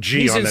 0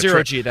 G He's on in that 0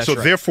 trip. G, that's so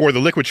right. therefore the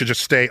liquid should just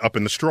stay up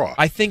in the straw.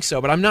 I think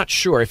so, but I'm not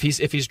sure. If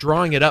he's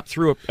drawing it up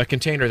through a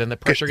container, then the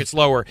pressure gets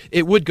lower.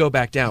 It would go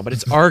back down, but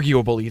it's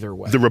arguable either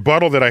way. The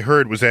rebuttal that I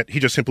heard was that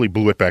he just simply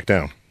blew it back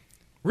down.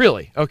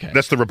 Really? Okay.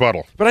 That's the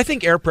rebuttal. But I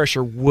think air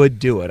pressure would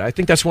do it. I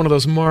think that's one of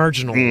those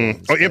marginal ones.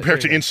 Oh, But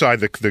impact anyway. inside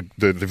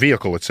the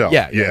vehicle itself.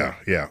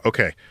 Yeah.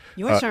 Okay.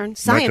 Your turn. my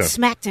Science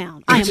turn.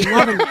 Smackdown. I am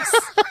loving this.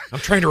 I'm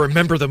trying to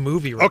remember the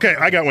movie right Okay,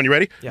 now. I got one. You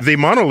ready? Yeah. The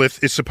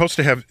monolith is supposed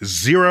to have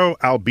 0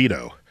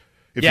 albedo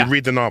if Yeah. you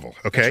read the novel,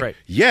 okay? That's right.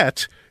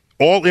 Yet,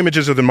 all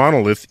images of the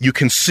monolith, you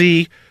can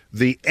see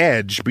the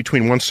edge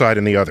between one side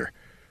and the other,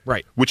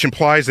 Right. which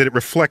implies that it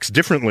reflects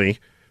differently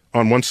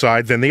on one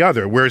side than the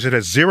other, whereas it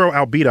has 0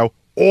 albedo,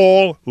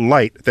 all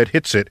light that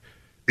hits it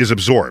is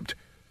absorbed.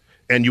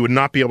 And you would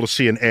not be able to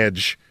see an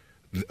edge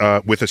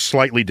with a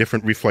slightly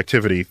different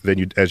reflectivity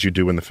than as you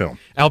do in the film.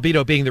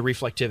 Albedo being the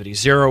reflectivity.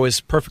 0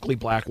 is perfectly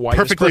black. White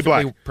Perfectly is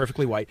black.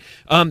 perfectly white.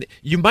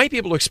 You might be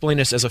able to explain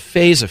this as a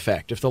phase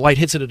effect. If the light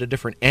hits it at a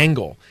different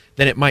angle,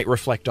 then it might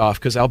reflect off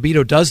because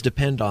albedo does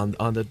depend on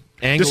the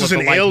angle. This is of the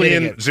an light hitting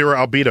alien it. 0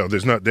 albedo.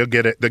 There's no. They'll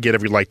get it. They'll get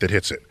every light that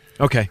hits it.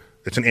 Okay.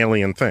 It's an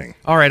alien thing.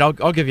 All right.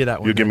 I'll give you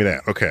that one. You give me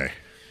that. Okay.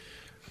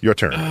 Your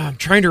turn. I'm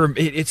trying to.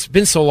 It's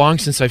been so long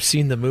since I've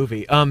seen the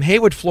movie.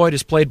 Haywood Floyd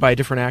is played by a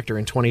different actor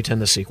in 2010,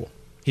 the sequel.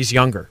 He's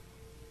younger.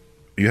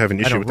 You have an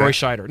I issue know, with Roy that?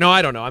 Scheider. No,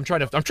 I don't know. I'm trying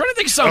to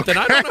think of something.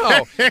 I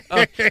don't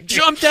know.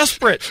 Jump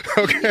desperate.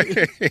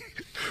 Okay.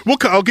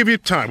 I'll give you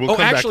time. We'll Oh,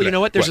 come back to actually, that. you know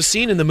what? There's a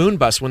scene in the moon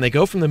bus when they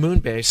go from the moon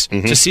base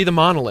to see the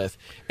monolith,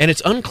 and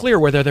it's unclear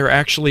whether they're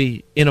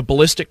actually in a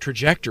ballistic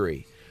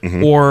trajectory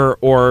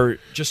or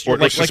just Or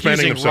like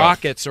suspending using themselves.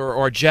 rockets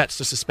or jets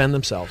to suspend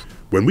themselves.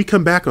 When we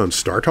come back on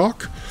Star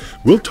Talk,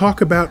 we'll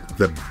talk about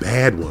the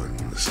bad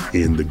ones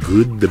in the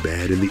good, the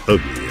bad, and the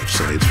ugly of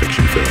science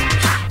fiction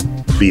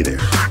films. Be there.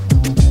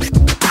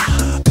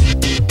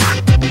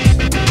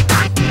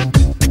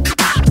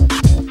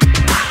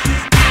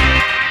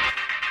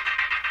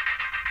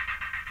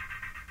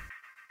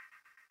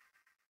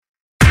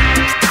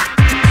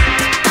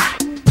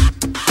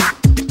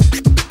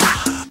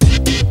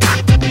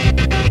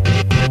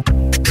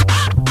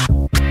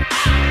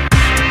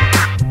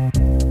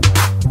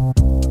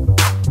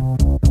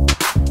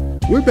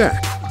 We're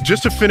back.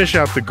 Just to finish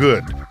out the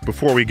good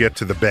before we get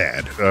to the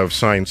bad of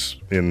science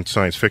in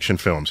science fiction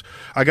films,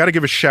 I got to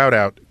give a shout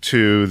out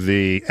to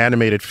the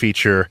animated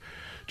feature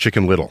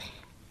Chicken Little.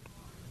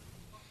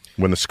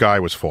 When the sky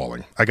was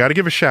falling, I got to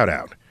give a shout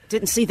out.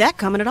 Didn't see that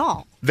coming at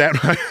all. That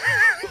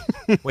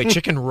Wait,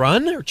 Chicken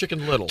Run or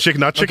Chicken Little?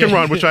 not Chicken Okay.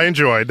 Run, which I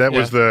enjoyed. That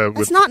was the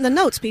It's not in the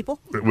notes, people.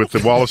 with the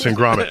Wallace and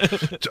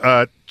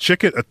Gromit.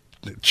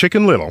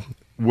 Chicken Little,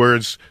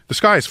 whereas the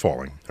sky is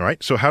falling. All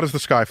right. So how does the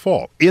sky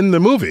fall? In the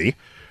movie,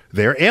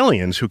 they're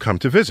aliens who come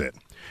to visit,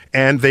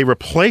 and they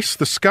replace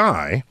the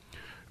sky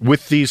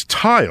with these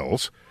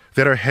tiles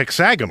that are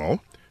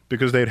hexagonal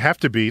because they'd have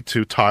to be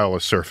to tile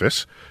a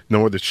surface.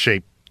 No other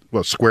shape.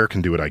 Well, square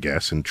can do it, I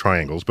guess, and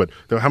triangles. But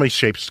how many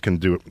shapes can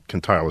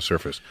tile a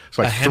surface? It's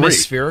like A 3.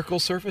 hemispherical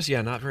surface?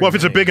 Yeah, not very Well, if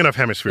it's a many. big enough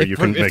hemisphere, you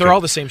can if make they're it. all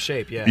the same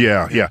shape, yeah.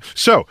 Yeah.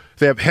 So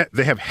they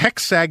have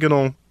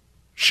hexagonal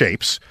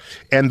shapes,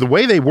 and the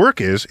way they work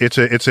is it's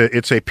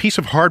a piece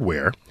of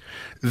hardware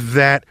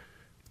that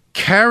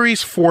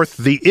carries forth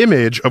the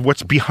image of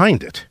what's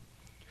behind it.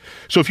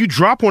 So if you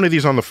drop one of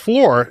these on the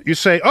floor, you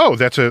say, "Oh,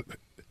 that's a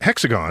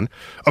hexagon."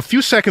 A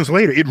few seconds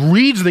later, it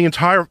reads the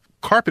entire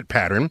carpet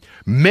pattern,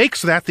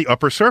 makes that the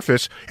upper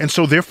surface, and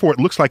so therefore it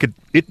looks like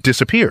it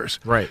disappears.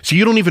 Right. So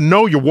you don't even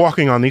know you're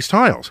walking on these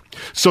tiles.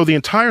 So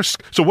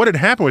so what had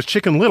happened was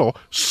Chicken Little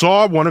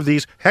saw one of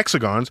these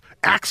hexagons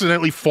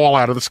accidentally fall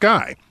out of the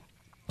sky.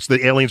 So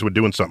the aliens were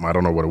doing something. I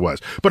don't know what it was.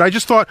 But I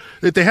just thought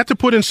that they had to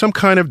put in some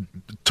kind of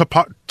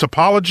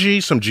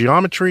topology, some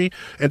geometry,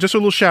 and just a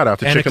little shout out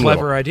to Chicken Little. And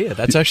a clever idea.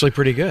 That's actually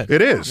pretty good.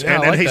 It is.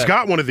 Yeah, and he's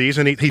got one of these,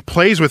 and he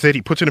plays with it.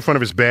 He puts it in front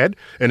of his bed,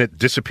 and it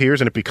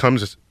disappears, and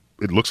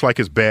it looks like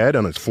his bed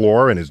on his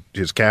floor and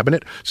his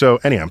cabinet. So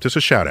anyhow, just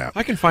a shout out.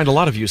 I can find a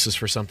lot of uses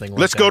for something like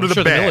Let's that. go to I'm the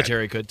sure bad. The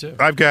military could too.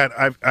 I've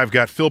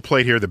got Phil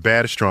Plait here, the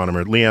bad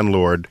astronomer, Leanne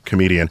Lord,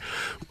 comedian.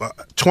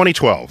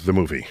 2012, the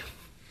movie.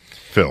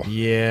 Phil.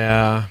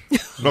 Yeah.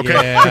 Okay.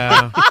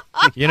 Yeah.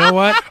 You know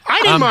what?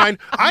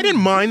 I didn't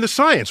mind the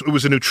science. It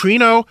was a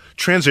neutrino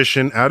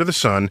transition out of the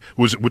sun,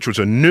 which was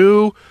a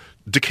new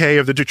decay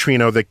of the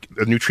neutrino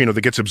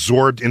that gets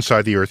absorbed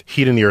inside the Earth,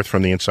 heating the Earth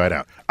from the inside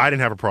out. I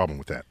didn't have a problem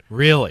with that.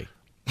 Really?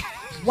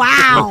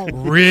 Wow.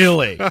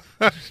 Really?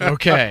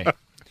 Okay.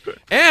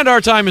 And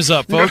our time is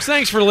up, folks.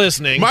 Thanks for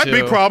listening. My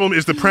big problem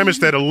is the premise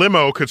that a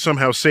limo could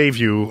somehow save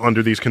you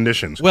under these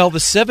conditions. Well, the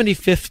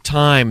 75th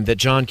time that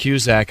John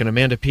Cusack and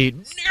Amanda Peet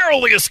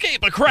narrowly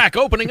escape a crack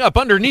opening up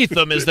underneath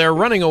them as they're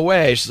running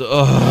away.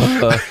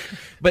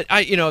 But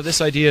this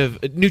idea of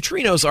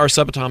neutrinos are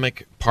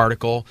subatomic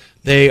particle.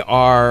 They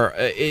are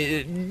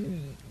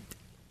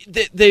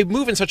they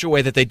move in such a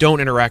way that they don't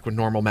interact with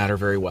normal matter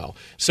very well.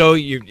 So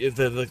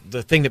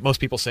the thing that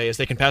most people say is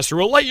they can pass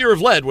through a light year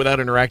of lead without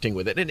interacting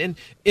with it.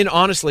 And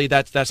honestly,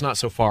 that's not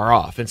so far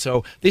off. And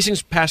so these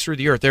things pass through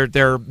the Earth.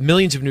 There are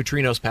millions of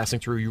neutrinos passing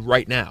through you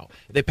right now.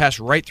 They pass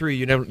right through you.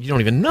 You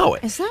don't even know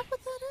it. Is that what that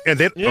is? And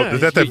then, Yeah,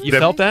 you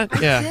felt that?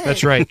 Yeah,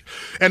 that's right.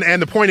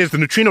 And the point is, the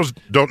neutrinos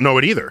don't know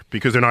it either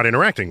because they're not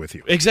interacting with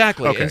you.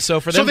 Exactly. Okay. And so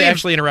for them to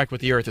actually interact with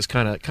the Earth is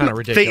kind of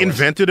ridiculous. They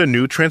invented a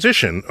new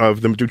transition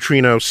of the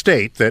neutrino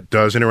state that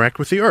does interact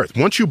with the Earth.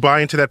 Once you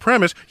buy into that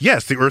premise,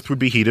 yes, the Earth would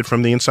be heated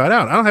from the inside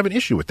out. I don't have an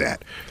issue with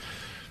that.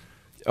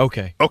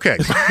 Okay. Okay.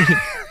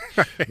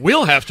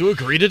 We'll have to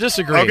agree to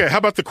disagree. Okay, how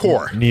about the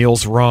core?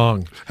 Neil's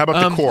wrong. How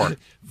about the core?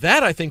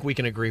 That I think we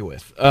can agree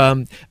with.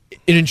 An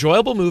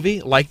enjoyable movie,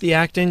 liked the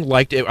acting,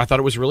 liked it. I thought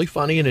it was really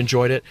funny and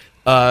enjoyed it.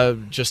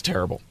 Just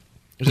terrible.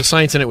 The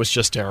science in it was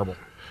just terrible.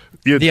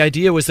 The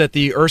idea was that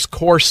the Earth's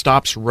core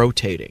stops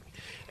rotating.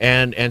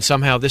 And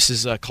somehow this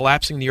is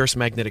collapsing the Earth's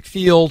magnetic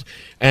field,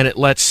 and it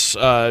lets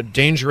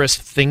dangerous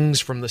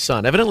things from the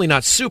sun. Evidently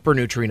not super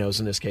neutrinos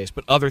in this case,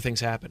 but other things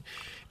happen.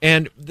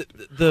 And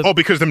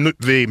because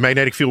the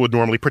magnetic field would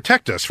normally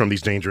protect us from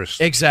these dangerous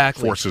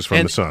forces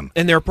from the sun.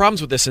 And there are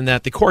problems with this in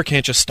that the core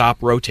can't just stop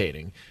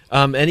rotating.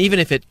 And even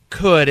if it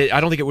could, I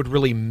don't think it would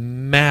really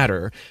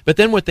matter. But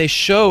then what they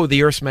show,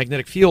 the Earth's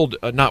magnetic field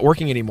not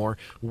working anymore,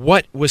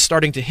 what was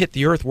starting to hit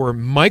the Earth were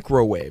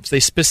microwaves. They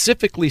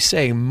specifically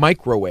say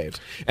microwaves.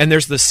 And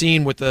there's the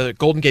scene with the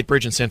Golden Gate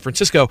Bridge in San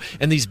Francisco,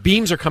 and these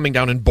beams are coming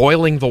down and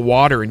boiling the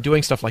water and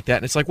doing stuff like that.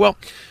 And it's like, well,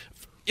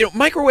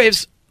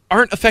 microwaves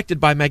aren't affected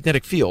by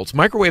magnetic fields.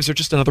 Microwaves are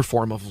just another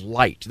form of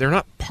light. They're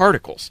not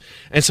particles.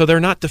 And so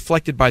they're not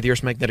deflected by the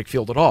Earth's magnetic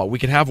field at all. We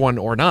can have one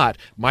or not.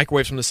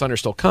 Microwaves from the sun are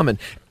still coming.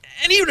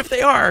 And even if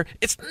they are,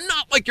 it's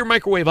not like your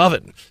microwave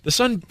oven. The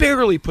sun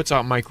barely puts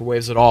out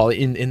microwaves at all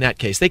in that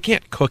case. They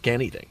can't cook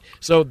anything.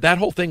 So that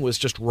whole thing was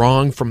just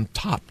wrong from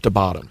top to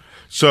bottom.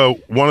 So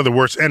one of the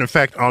worst, and in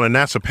fact, on a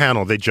NASA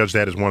panel, they judged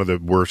that as one of the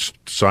worst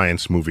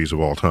science movies of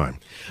all time.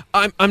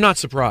 I'm not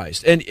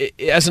surprised. And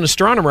as an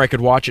astronomer, I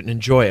could watch it and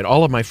enjoy it.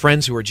 All of my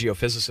friends who are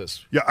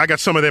geophysicists. Yeah, I got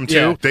some of them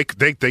too. Yeah.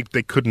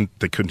 They couldn't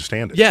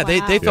stand it. Yeah,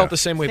 they felt the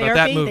same way about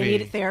that movie. They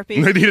needed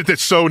therapy. They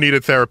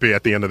needed therapy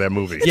at the end of that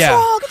movie.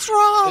 It's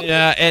wrong.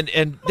 Yeah,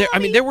 and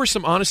there were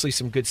honestly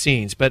some good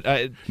scenes, but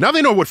now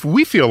they know what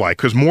we feel like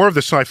because more of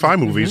the sci-fi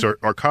movies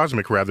are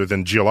cosmic rather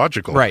than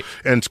geological. Right.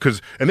 And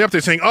they're up there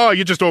saying, "Oh,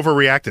 you just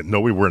overreacted." No,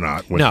 we were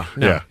not. No.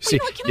 Yeah. See,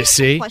 Can I you ask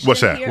see? a question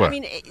What's that? here? What? I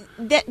mean,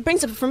 that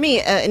brings up for me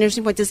an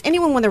interesting point. Does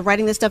anyone, when they're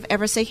writing this stuff,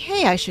 ever say,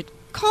 "Hey, I should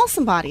call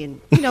somebody and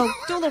do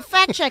a little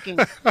fact checking,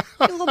 do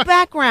a little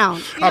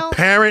background"?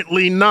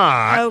 Apparently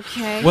not.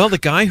 Okay. Well, the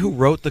guy who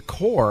wrote the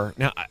core.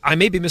 Now, I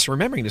may be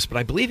misremembering this, but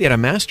I believe he had a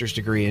master's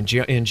degree in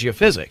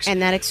geophysics.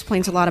 And that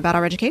explains a lot about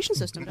our education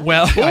system.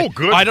 Well,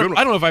 good. I don't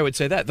know if I would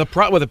say that. The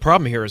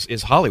problem here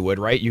is Hollywood,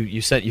 right?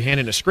 You hand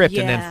in a script,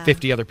 and then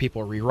 50 other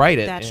people rewrite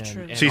it. That's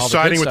true. And She's all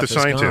siding with the good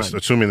stuff is scientists, gone.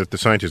 assuming that the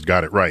scientists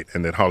got it right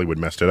and that Hollywood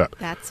messed it up.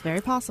 That's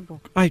very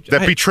possible.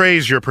 That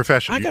betrays your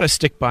profession. I got to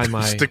stick by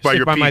my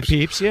my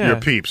peeps. Yeah, your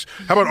peeps.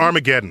 How about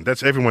Armageddon?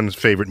 That's everyone's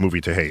favorite movie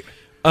to hate.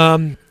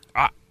 By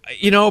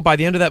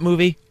the end of that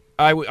movie,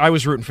 I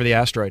was rooting for the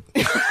asteroid.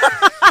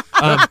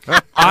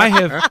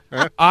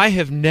 I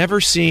have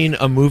never seen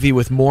a movie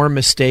with more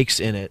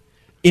mistakes in it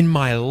in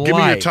my life. Give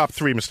me your top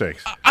 3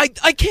 mistakes. I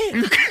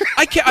can't.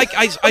 I can't.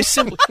 I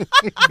simply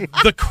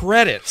the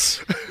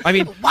credits. I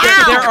mean,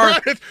 Wow. there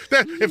are.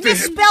 If they-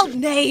 Misspelled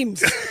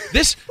names.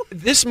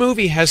 This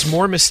movie has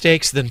more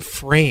mistakes than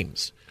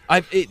frames.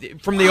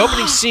 From the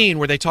opening scene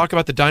where they talk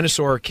about the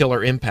dinosaur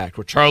killer impact,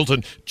 with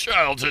Charlton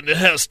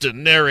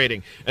Heston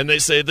narrating, and they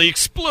say the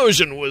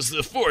explosion was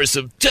the force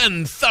of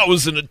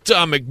 10,000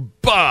 atomic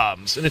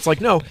bombs, and it's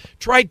like, no,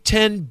 try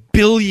 10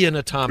 billion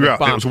atomic Yeah,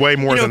 bombs. it was way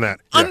more than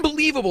that. Yeah.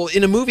 Unbelievable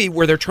in a movie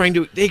where they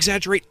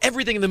exaggerate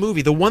everything in the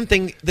movie. The one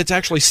thing that's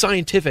actually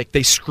scientific,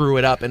 they screw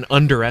it up and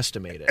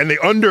underestimate it. And they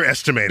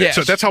underestimate it. Yes.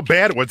 So that's how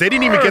bad it was. They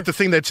didn't even get the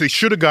thing that they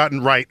should have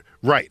gotten right.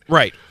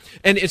 Right.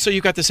 And so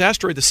you've got this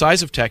asteroid the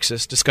size of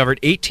Texas, discovered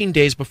 18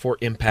 days before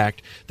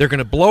impact. They're going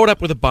to blow it up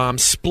with a bomb,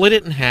 split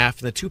it in half,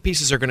 and the two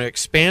pieces are going to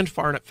expand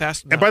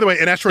fast enough. And by the way,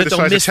 an asteroid that the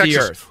they'll size of miss the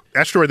Texas. Earth.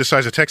 Asteroid the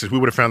size of Texas, we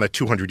would have found that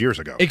 200 years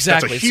ago.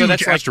 Exactly. That's a huge So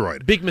that's asteroid.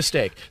 Like, big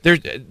mistake.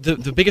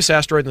 The biggest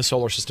asteroid in the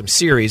solar system,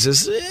 Ceres,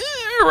 is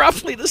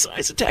roughly the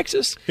size of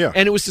Texas. Yeah.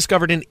 And it was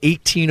discovered in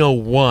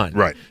 1801.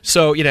 Right.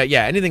 So,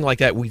 anything like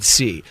that we'd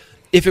see.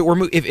 If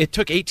it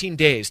took 18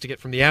 days to get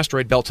from the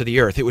asteroid belt to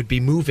the Earth, it would be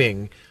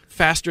moving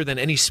faster than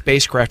any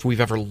spacecraft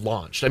we've ever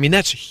launched. I mean,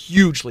 that's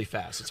hugely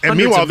fast. It's And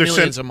hundreds meanwhile, of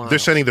millions of miles. they're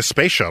sending the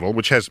space shuttle,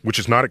 which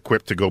is not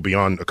equipped to go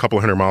beyond a couple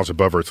hundred miles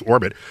above Earth's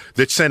orbit.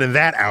 They're sending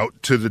that out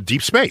to the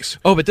deep space.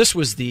 Oh, but this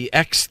was the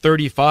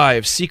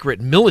X-35 secret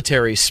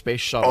military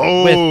space shuttle.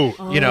 Oh.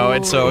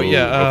 And so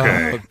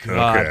Okay. Oh,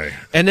 God. Okay.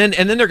 And then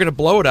they're going to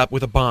blow it up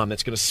with a bomb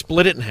that's going to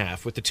split it in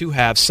half, with the two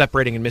halves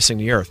separating and missing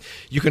the Earth.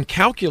 You can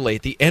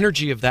calculate the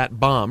energy of that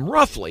bomb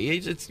roughly.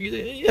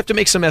 You have to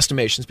make some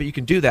estimations, but you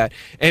can do that,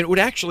 and it would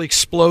actually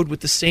explode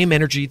with the same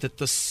energy that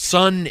the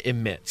sun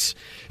emits.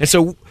 And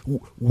so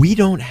we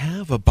don't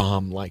have a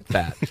bomb like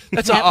that.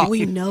 That's That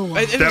we know of.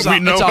 It's That we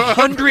know it's of.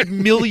 100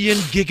 million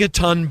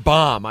gigaton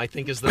bomb, I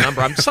think is the number.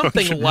 I'm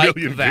something 100 like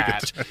million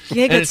that.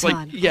 gigaton. And it's like,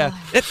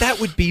 Gigaton. that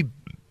would be.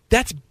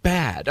 That's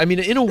bad. I mean,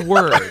 in a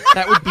word,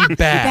 that would be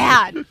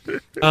bad.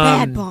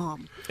 Bad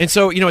bomb. And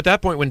so, at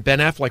that point, when Ben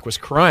Affleck was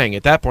crying,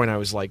 at that point, I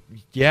was like,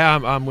 "Yeah,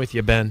 I'm with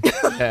you, Ben."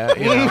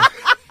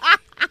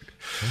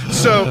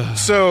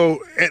 So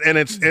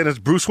it's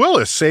Bruce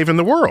Willis saving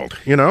the world.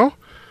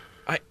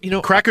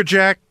 Cracker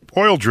Jack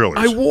oil drillers.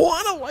 I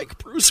want to like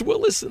Bruce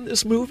Willis in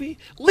this movie.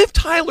 Liv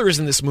Tyler is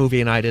in this movie,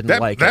 and I didn't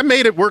like that it.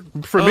 made it work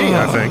for me.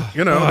 I think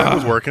that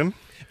was working.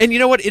 And you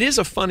know what? It is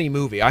a funny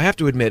movie. I have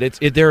to admit,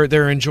 there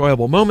are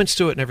enjoyable moments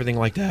to it and everything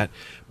like that.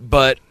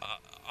 But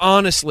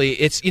honestly,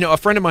 it's a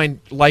friend of mine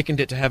likened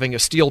it to having a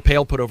steel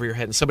pail put over your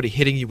head and somebody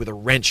hitting you with a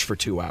wrench for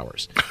 2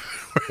 hours.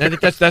 I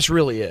think that's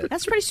really it.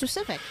 That's pretty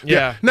specific.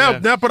 Yeah. Now,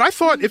 but I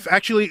thought if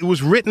actually it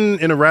was written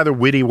in a rather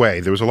witty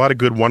way. There was a lot of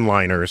good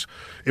one-liners.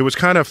 It was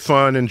kind of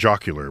fun and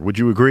jocular. Would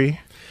you agree?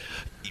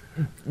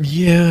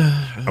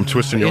 Yeah, I'm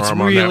twisting your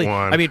arm on that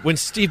one. I mean, when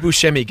Steve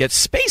Buscemi gets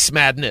space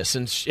madness,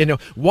 and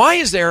why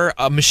is there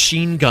a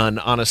machine gun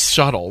on a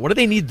shuttle? What do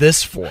they need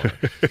this for?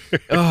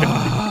 All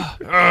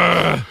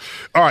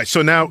right,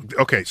 so now,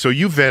 so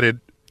you vetted.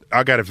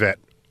 I got to vet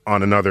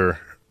on another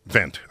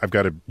vent.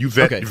 You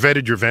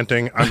vetted your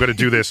venting. I'm going to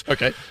do this.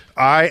 Okay.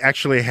 I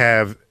actually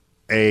have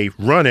a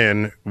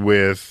run-in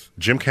with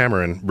Jim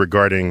Cameron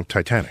regarding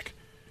Titanic.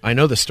 I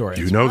know the story.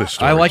 You know this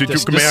story. I like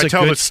this. This is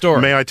a good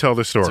story. May I tell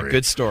this story? It's a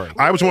good story.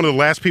 I was one of the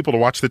last people to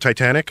watch the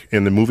Titanic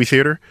in the movie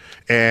theater,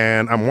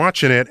 and I'm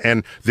watching it,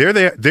 and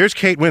there's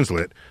Kate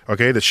Winslet.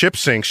 Okay, the ship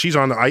sinks. She's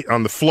on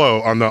the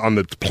floe on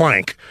the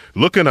plank,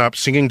 looking up,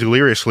 singing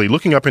deliriously,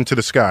 looking up into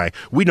the sky.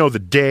 We know the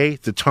day,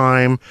 the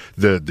time,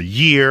 the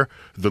year,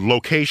 the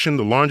location,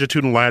 the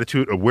longitude and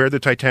latitude of where the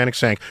Titanic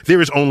sank.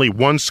 There is only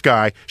one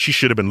sky she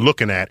should have been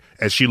looking at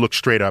as she looked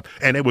straight up,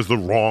 and it was the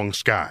wrong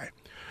sky.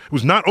 It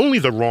was not only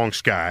the wrong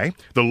sky,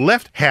 the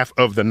left half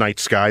of the night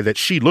sky that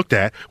she looked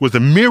at was the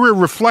mirror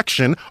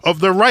reflection of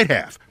the right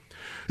half.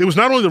 It was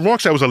not only the wrong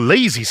sky, it was a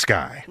lazy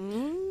sky.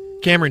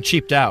 Cameron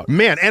cheaped out.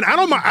 Man, and I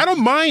don't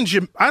mind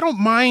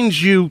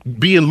you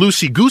being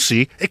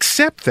loosey-goosey,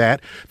 except that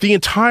the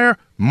entire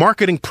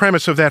marketing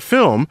premise of that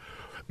film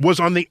was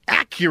on the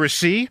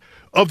accuracy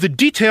of the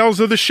details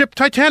of the ship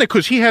Titanic,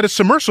 because he had a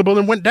submersible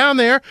and went down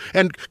there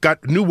and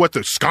knew what the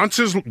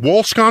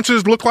wall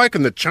sconces look like,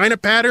 and the china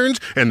patterns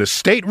and the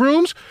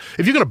staterooms.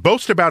 If you're going to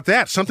boast about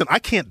that, something I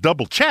can't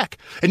double check,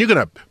 and you're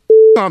going to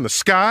on the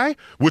sky,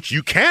 which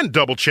you can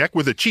double check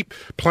with a cheap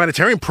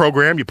planetarium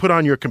program you put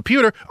on your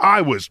computer,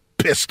 I was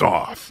pissed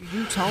off.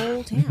 You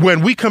told him.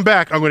 When we come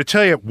back, I'm going to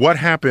tell you what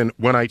happened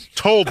when I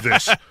told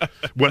this,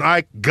 when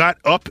I got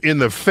up in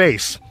the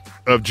face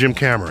of Jim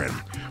Cameron.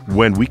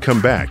 When we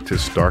come back to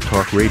Star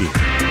Talk Radio.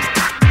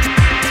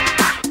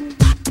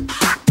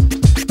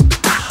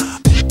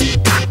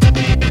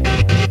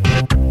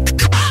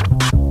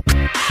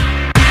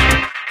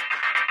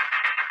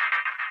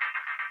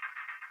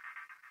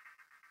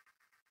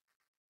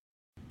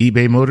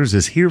 eBay Motors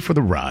is here for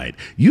the ride.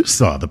 You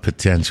saw the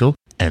potential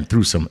And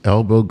through some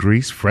elbow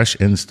grease, fresh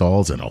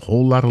installs, and a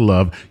whole lot of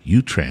love,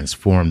 you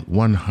transformed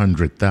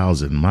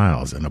 100,000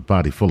 miles and a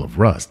body full of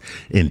rust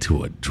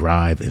into a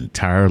drive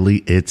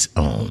entirely its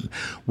own.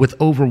 With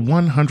over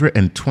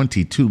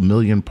 122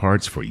 million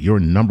parts for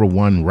your number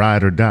one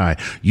ride or die,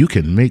 you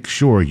can make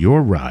sure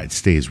your ride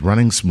stays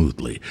running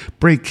smoothly.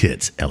 Brake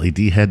kits, LED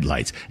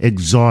headlights,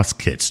 exhaust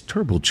kits,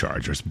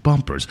 turbochargers,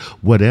 bumpers,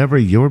 whatever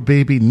your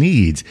baby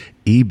needs,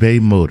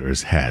 eBay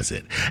Motors has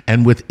it.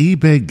 And with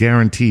eBay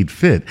Guaranteed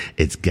Fit,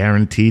 it's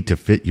guaranteed to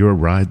fit your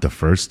ride the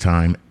first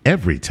time,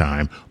 every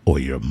time, or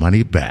your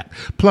money back.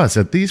 Plus,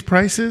 at these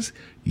prices,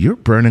 you're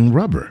burning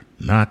rubber,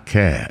 not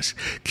cash.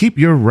 Keep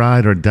your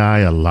ride or die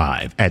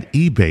alive at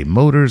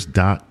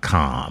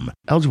ebaymotors.com.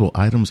 Eligible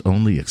items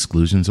only.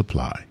 Exclusions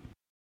apply.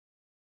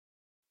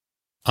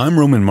 I'm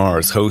Roman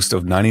Mars, host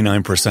of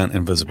 99%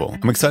 Invisible.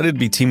 I'm excited to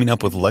be teaming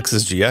up with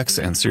Lexus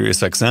GX and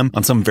SiriusXM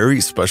on some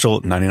very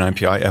special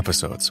 99PI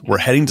episodes. We're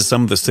heading to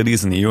some of the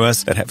cities in the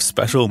U.S. that have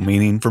special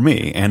meaning for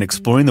me and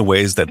exploring the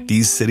ways that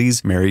these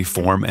cities marry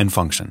form and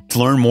function. To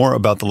learn more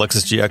about the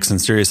Lexus GX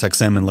and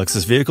SiriusXM and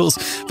Lexus vehicles,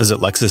 visit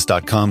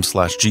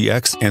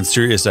lexus.com/GX and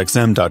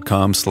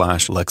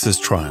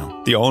SiriusXM.com/Lexus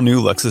Trial. The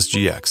all-new Lexus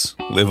GX.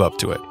 Live up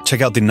to it. Check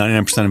out the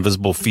 99%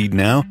 Invisible feed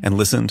now and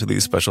listen to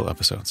these special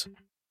episodes.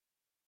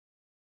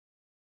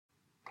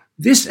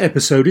 This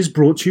episode is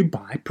brought to you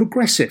by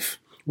Progressive,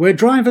 where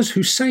drivers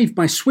who save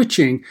by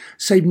switching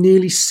save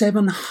nearly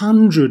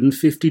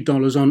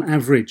 $750 on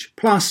average.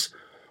 Plus,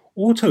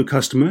 auto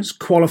customers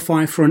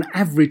qualify for an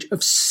average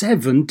of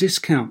 7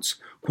 discounts.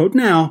 Quote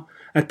now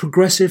at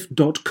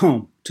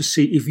progressive.com to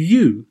see if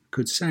you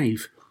could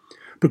save.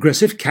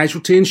 Progressive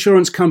Casualty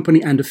Insurance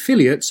Company and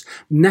affiliates,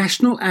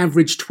 national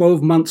average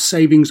 12-month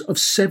savings of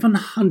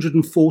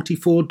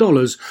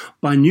 $744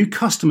 by new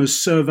customers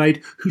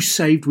surveyed who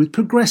saved with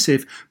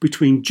Progressive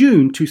between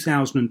June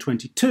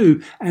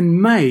 2022 and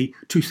May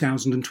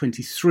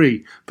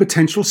 2023.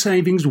 Potential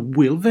savings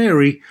will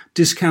vary.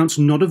 Discounts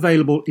not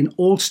available in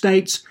all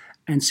states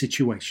and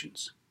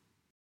situations.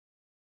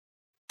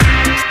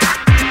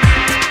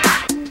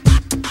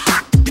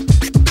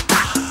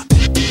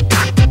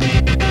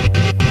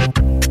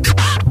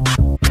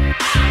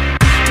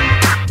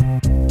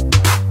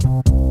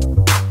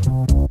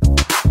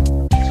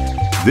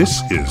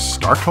 This is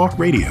Star Talk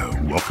Radio.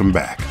 Welcome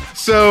back.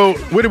 So,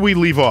 where did we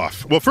leave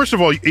off? Well, first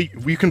of all,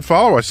 you can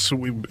follow us,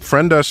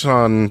 friend us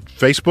on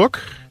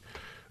Facebook.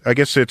 I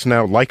guess it's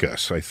now Like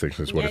Us, I think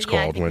is what it's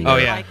called. When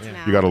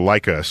you got to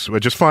like us.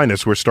 But just find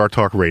us. We're Star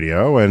Talk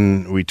Radio,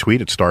 and we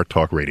tweet at Star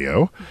Talk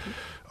Radio.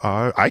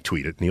 I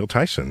tweet at Neil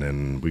Tyson,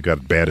 and we've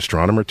got Bad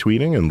Astronomer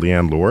tweeting, and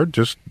Leanne Lord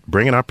just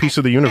bringing our piece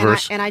of the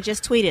universe. And I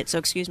just tweeted, so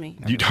excuse me.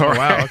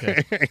 Wow,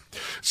 okay.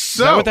 Is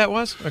that what that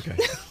was? Okay.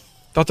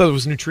 Thought that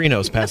was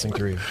neutrinos passing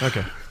through you.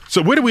 Okay.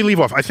 So where did we leave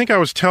off? I think I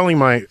was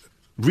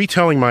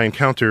retelling my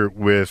encounter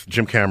with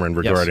Jim Cameron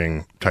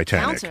regarding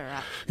Titanic.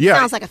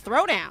 Sounds like a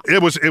throwdown.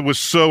 It was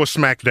so a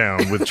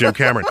smackdown with Jim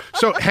Cameron.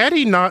 So had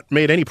he not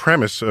made any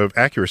premise of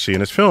accuracy in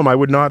his film, I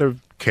would not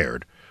have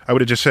cared. I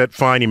would have just said,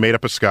 fine, he made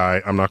up a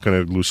sky. I'm not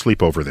going to lose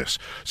sleep over this.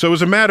 So it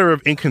was a matter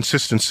of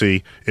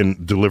inconsistency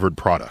in delivered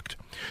product.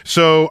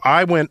 So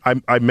I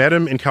met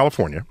him in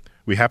California.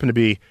 We happened to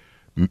be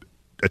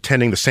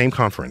attending the same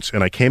conference,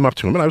 and I came up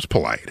to him, and I was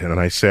polite, and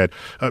I said,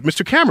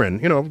 Mr.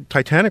 Cameron,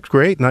 Titanic's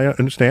great, and I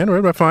understand,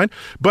 right, fine,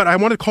 but I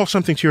want to call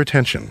something to your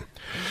attention.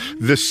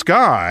 The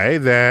sky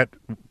that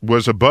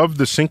was above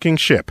the sinking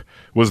ship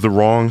was the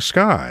wrong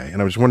sky,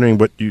 and I was wondering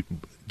what you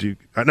do.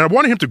 And I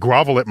wanted him to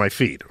grovel at my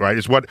feet, right,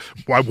 is what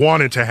I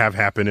wanted to have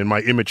happen in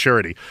my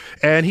immaturity.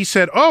 And he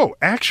said, oh,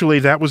 actually,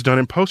 that was done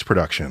in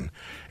post-production,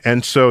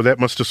 and so that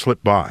must have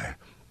slipped by.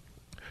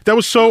 That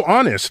was so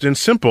honest and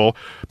simple,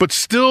 but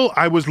still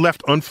I was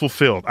left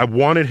unfulfilled. I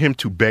wanted him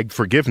to beg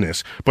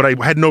forgiveness, but I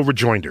had no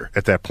rejoinder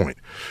at that point.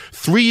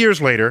 3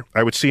 years later,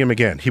 I would see him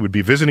again. He would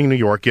be visiting New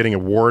York, getting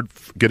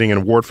an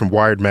award from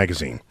Wired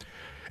magazine.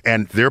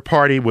 And their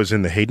party was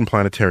in the Hayden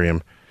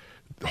Planetarium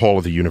Hall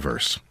of the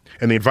Universe.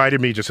 And they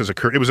invited me just as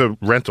it was a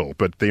rental,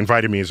 but they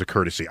invited me as a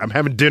courtesy. I'm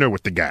having dinner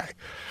with the guy.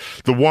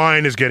 The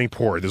wine is getting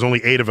poured. There's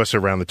only 8 of us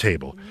around the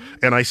table.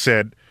 And I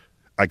said,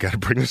 I got to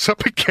bring this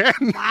up again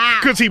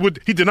because he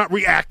did not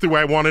react the way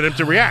I wanted him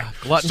to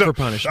react. Glutton for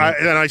punishment.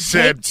 I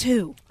said,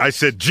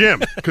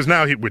 Jim, because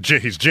now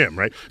he's Jim,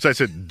 right? So I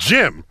said,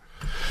 Jim,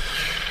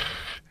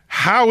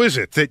 how is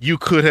it that you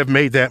could have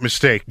made that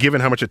mistake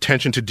given how much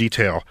attention to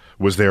detail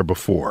was there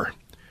before?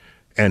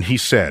 And he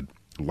said,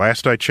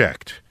 last I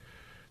checked,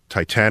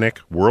 Titanic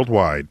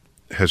worldwide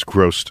has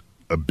grossed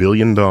 $1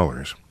 billion.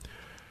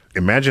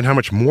 Imagine how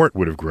much more it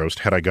would have grossed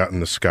had I gotten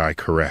the sky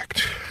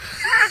correct.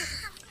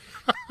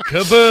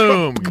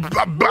 Kaboom!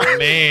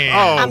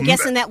 Man. I'm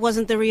guessing that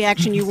wasn't the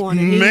reaction you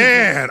wanted.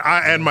 Man,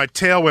 and my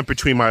tail went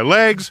between my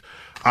legs.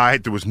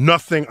 There was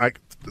nothing.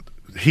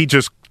 He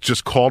just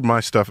called my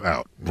stuff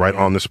out right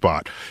on the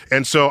spot.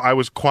 And so I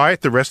was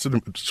quiet the rest of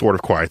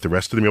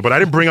the meal, but I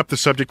didn't bring up the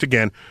subject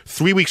again.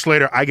 3 weeks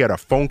later, I get a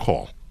phone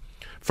call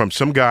from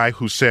some guy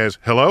who says,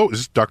 "Hello, is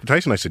this Dr.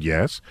 Tyson?" I said,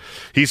 "Yes."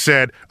 He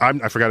said,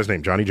 I forgot his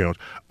name, Johnny Jones.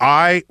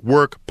 "I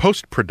work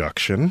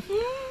post-production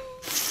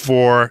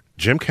for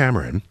Jim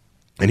Cameron,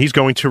 and he's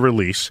going to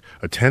release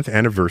a 10th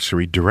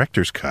anniversary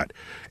director's cut,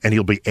 and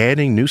he'll be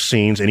adding new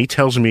scenes, and he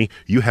tells me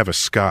you have a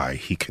sky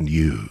he can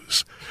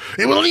use."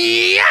 It was,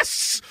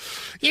 yes!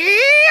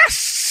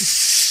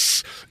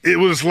 Yes! It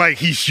was like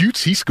he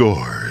shoots, he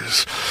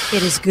scores.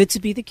 It is good to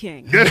be the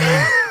king.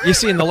 You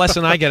see, and the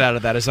lesson I get out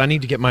of that is I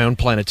need to get my own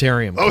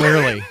planetarium,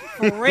 clearly.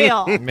 For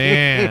real.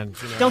 Man.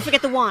 Don't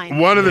forget the wine.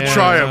 One of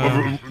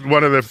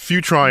the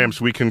few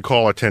triumphs we can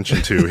call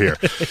attention to here.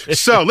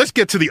 So let's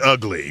get to the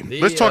ugly.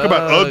 Let's talk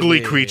about ugly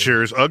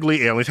creatures,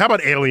 ugly aliens. How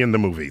about Alien the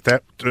movie?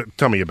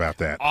 Tell me about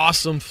that.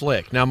 Awesome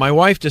flick. Now, my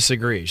wife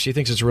disagrees. She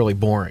thinks it's really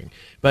boring.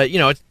 But,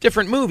 it's a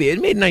different movie. It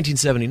made in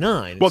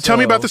 1979. Well, tell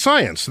me about the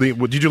science.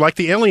 Did you like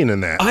the alien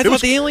in that? I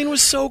thought the alien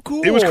was so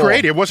cool. It was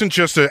creative. It wasn't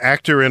just an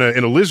actor in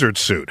a lizard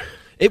suit.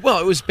 It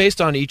was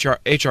based on H.R.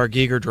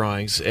 Giger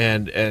drawings,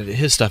 and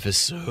his stuff is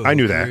so I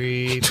knew that.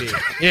 creepy.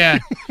 Yeah.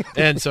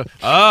 And so,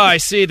 I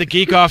see, the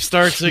geek off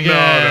starts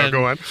again. No,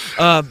 go on.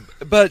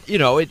 But,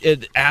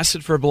 it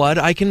acid for blood,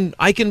 I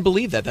can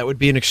believe that. That would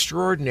be an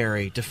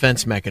extraordinary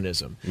defense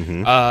mechanism.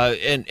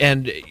 Mm-hmm.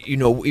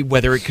 And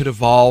whether it could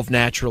evolve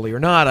naturally or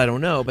not, I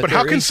don't know. But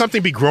how can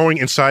something be growing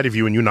inside of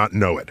you and you not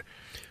know it?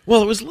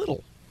 Well, it was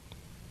little.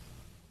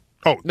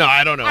 Oh. No,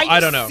 I don't know. Are you I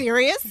don't know.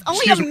 serious?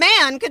 Only a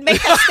man could make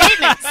that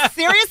statement.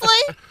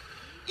 Seriously?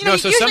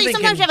 Usually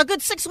sometimes you have a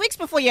good 6 weeks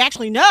before you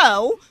actually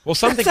know. Well,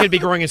 something could be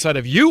growing inside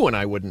of you and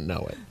I wouldn't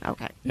know it.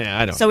 Okay.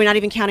 Yeah, I don't. So we're not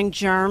even counting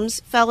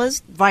germs,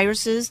 fellas?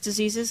 Viruses,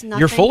 diseases, nothing?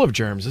 You're full of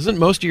germs. Isn't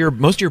most of your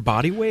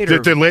body weight?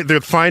 Or...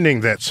 They're finding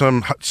that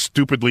some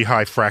stupidly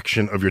high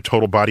fraction of your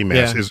total body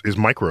mass is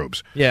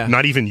microbes. Yeah.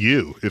 Not even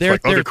you. It's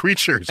like other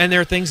creatures. And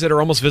there are things that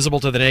are almost visible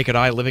to the naked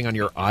eye living on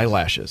your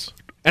eyelashes.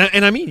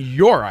 And I mean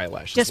your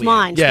eyelashes. Just Leanne.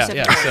 mine. Yeah,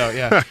 specifically. so,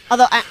 yeah.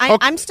 Although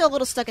I'm still a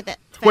little stuck at that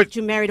fact that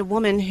you married a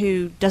woman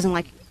who doesn't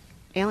like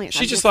aliens.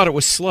 She just thought it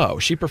was slow.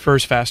 She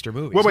prefers faster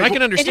movies. Wait, I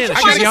can understand did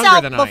that. you She's find this younger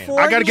out than I am.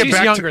 before I got to get She's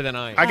back younger than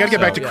I am. I got to get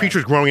back to yeah.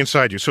 creatures growing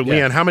inside you. So,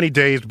 Yeah. Leanne, how many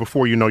days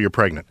before you know you're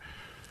pregnant?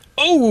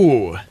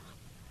 Oh.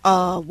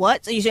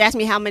 What? So you should ask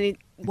me how many.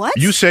 What?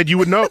 You said you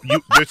would know.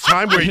 There's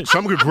time where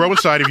something could grow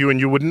inside of you and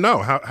you wouldn't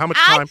know. How much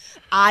time?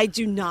 I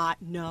do not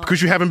know.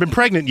 Because you haven't been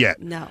pregnant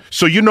yet. No.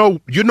 So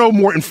you're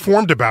more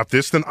informed about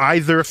this than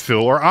either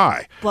Phil or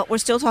I. But we're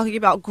still talking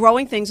about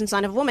growing things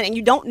inside of a woman, and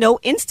you don't know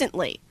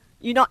instantly.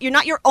 You're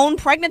not your own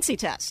pregnancy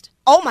test.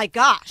 Oh my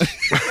gosh.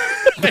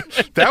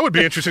 That would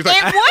be interesting. It's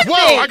like, It would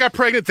whoa, be. I got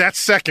pregnant that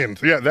second.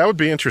 Yeah, that would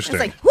be interesting.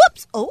 It's like,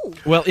 whoops. Oh.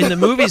 Well, in the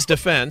movie's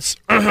defense,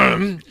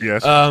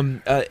 Yes.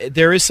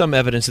 there is some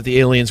evidence that the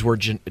aliens were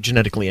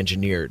genetically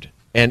engineered.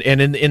 And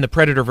in the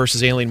Predator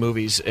versus Alien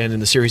movies and in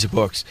the series of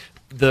books,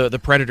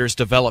 the Predators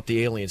developed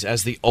the aliens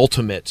as the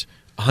ultimate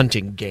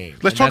hunting game.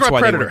 Let's talk about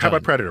Predator. How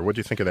about Predator? What do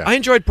you think of that? I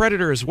enjoyed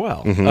Predator as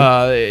well.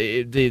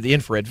 The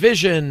infrared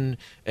vision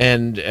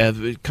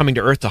and coming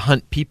to Earth to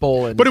hunt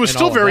people. But it was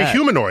still all very of that.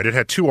 humanoid. It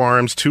had 2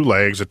 arms, 2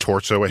 legs, a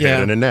torso, a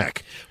head, and a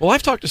neck. Well,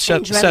 I've talked to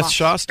Seth dreadlocks.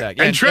 Shostak.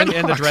 And dreadlocks.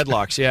 And the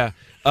dreadlocks, yeah.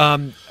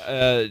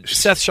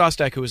 Seth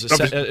Shostak, who was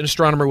an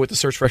astronomer with the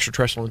Search for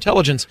Extraterrestrial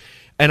Intelligence,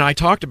 and I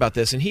talked about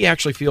this, and he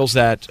actually feels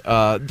that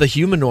the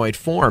humanoid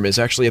form is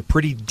actually a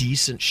pretty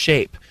decent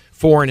shape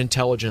for an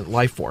intelligent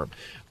life form.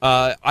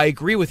 I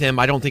agree with him.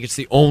 I don't think it's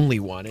the only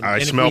one. I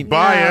smell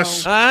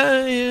bias.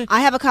 Yeah.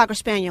 I have a Cocker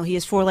Spaniel. He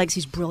has 4 legs.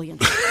 He's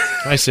brilliant.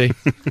 I see.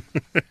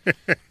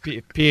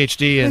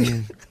 PhD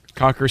in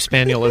Cocker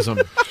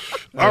Spanielism.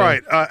 All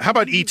right. How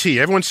about E.T.?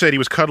 Everyone said he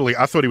was cuddly.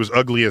 I thought he was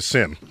ugly as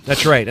sin.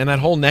 That's right. And that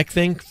whole neck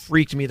thing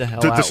freaked me the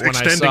hell out This when I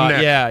extending saw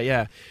neck. it.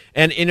 Yeah.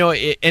 And,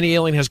 any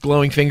alien has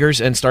glowing fingers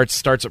and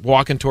starts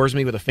walking towards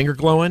me with a finger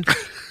glowing.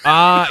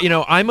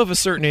 I'm of a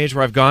certain age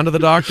where I've gone to the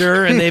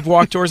doctor and they've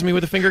walked towards me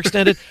with a finger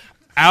extended.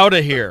 Out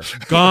of here.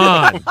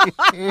 Gone.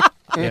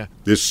 Yeah.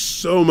 There's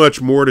so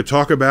much more to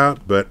talk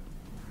about, but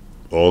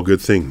all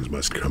good things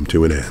must come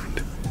to an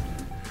end.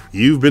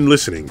 You've been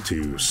listening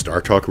to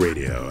Star Talk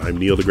Radio. I'm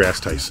Neil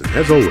deGrasse Tyson.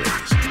 As always,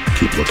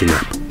 keep looking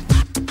up.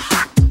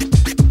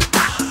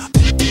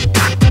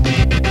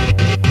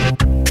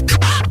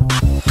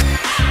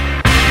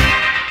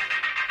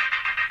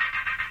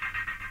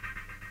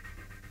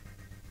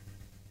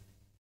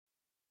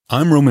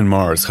 I'm Roman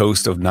Mars,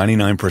 host of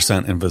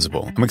 99%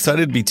 Invisible. I'm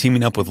excited to be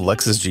teaming up with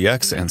Lexus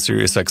GX and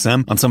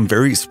SiriusXM on some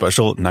very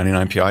special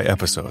 99PI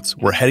episodes.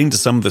 We're heading to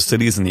some of the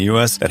cities in the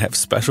U.S. that have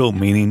special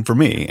meaning for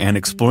me and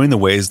exploring the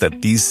ways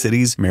that these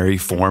cities marry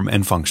form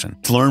and function.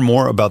 To learn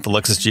more about the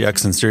Lexus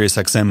GX and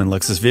SiriusXM and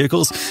Lexus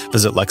vehicles,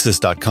 visit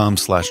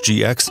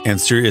lexus.com/GX and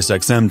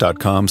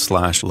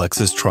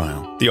SiriusXM.com/Lexus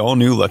Trial. The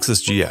all-new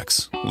Lexus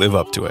GX. Live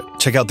up to it.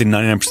 Check out the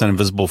 99%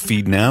 Invisible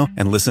feed now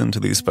and listen to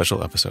these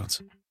special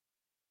episodes.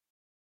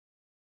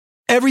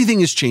 Everything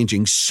is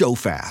changing so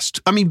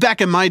fast. I mean,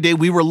 back in my day,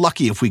 we were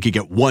lucky if we could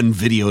get one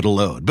video to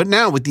load. But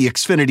now with the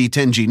Xfinity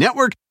 10G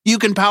network, you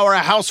can power a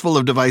house full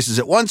of devices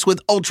at once with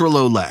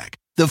ultra-low lag.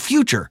 The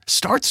future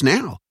starts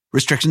now.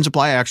 Restrictions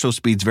apply. Actual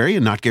speeds vary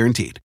and not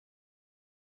guaranteed.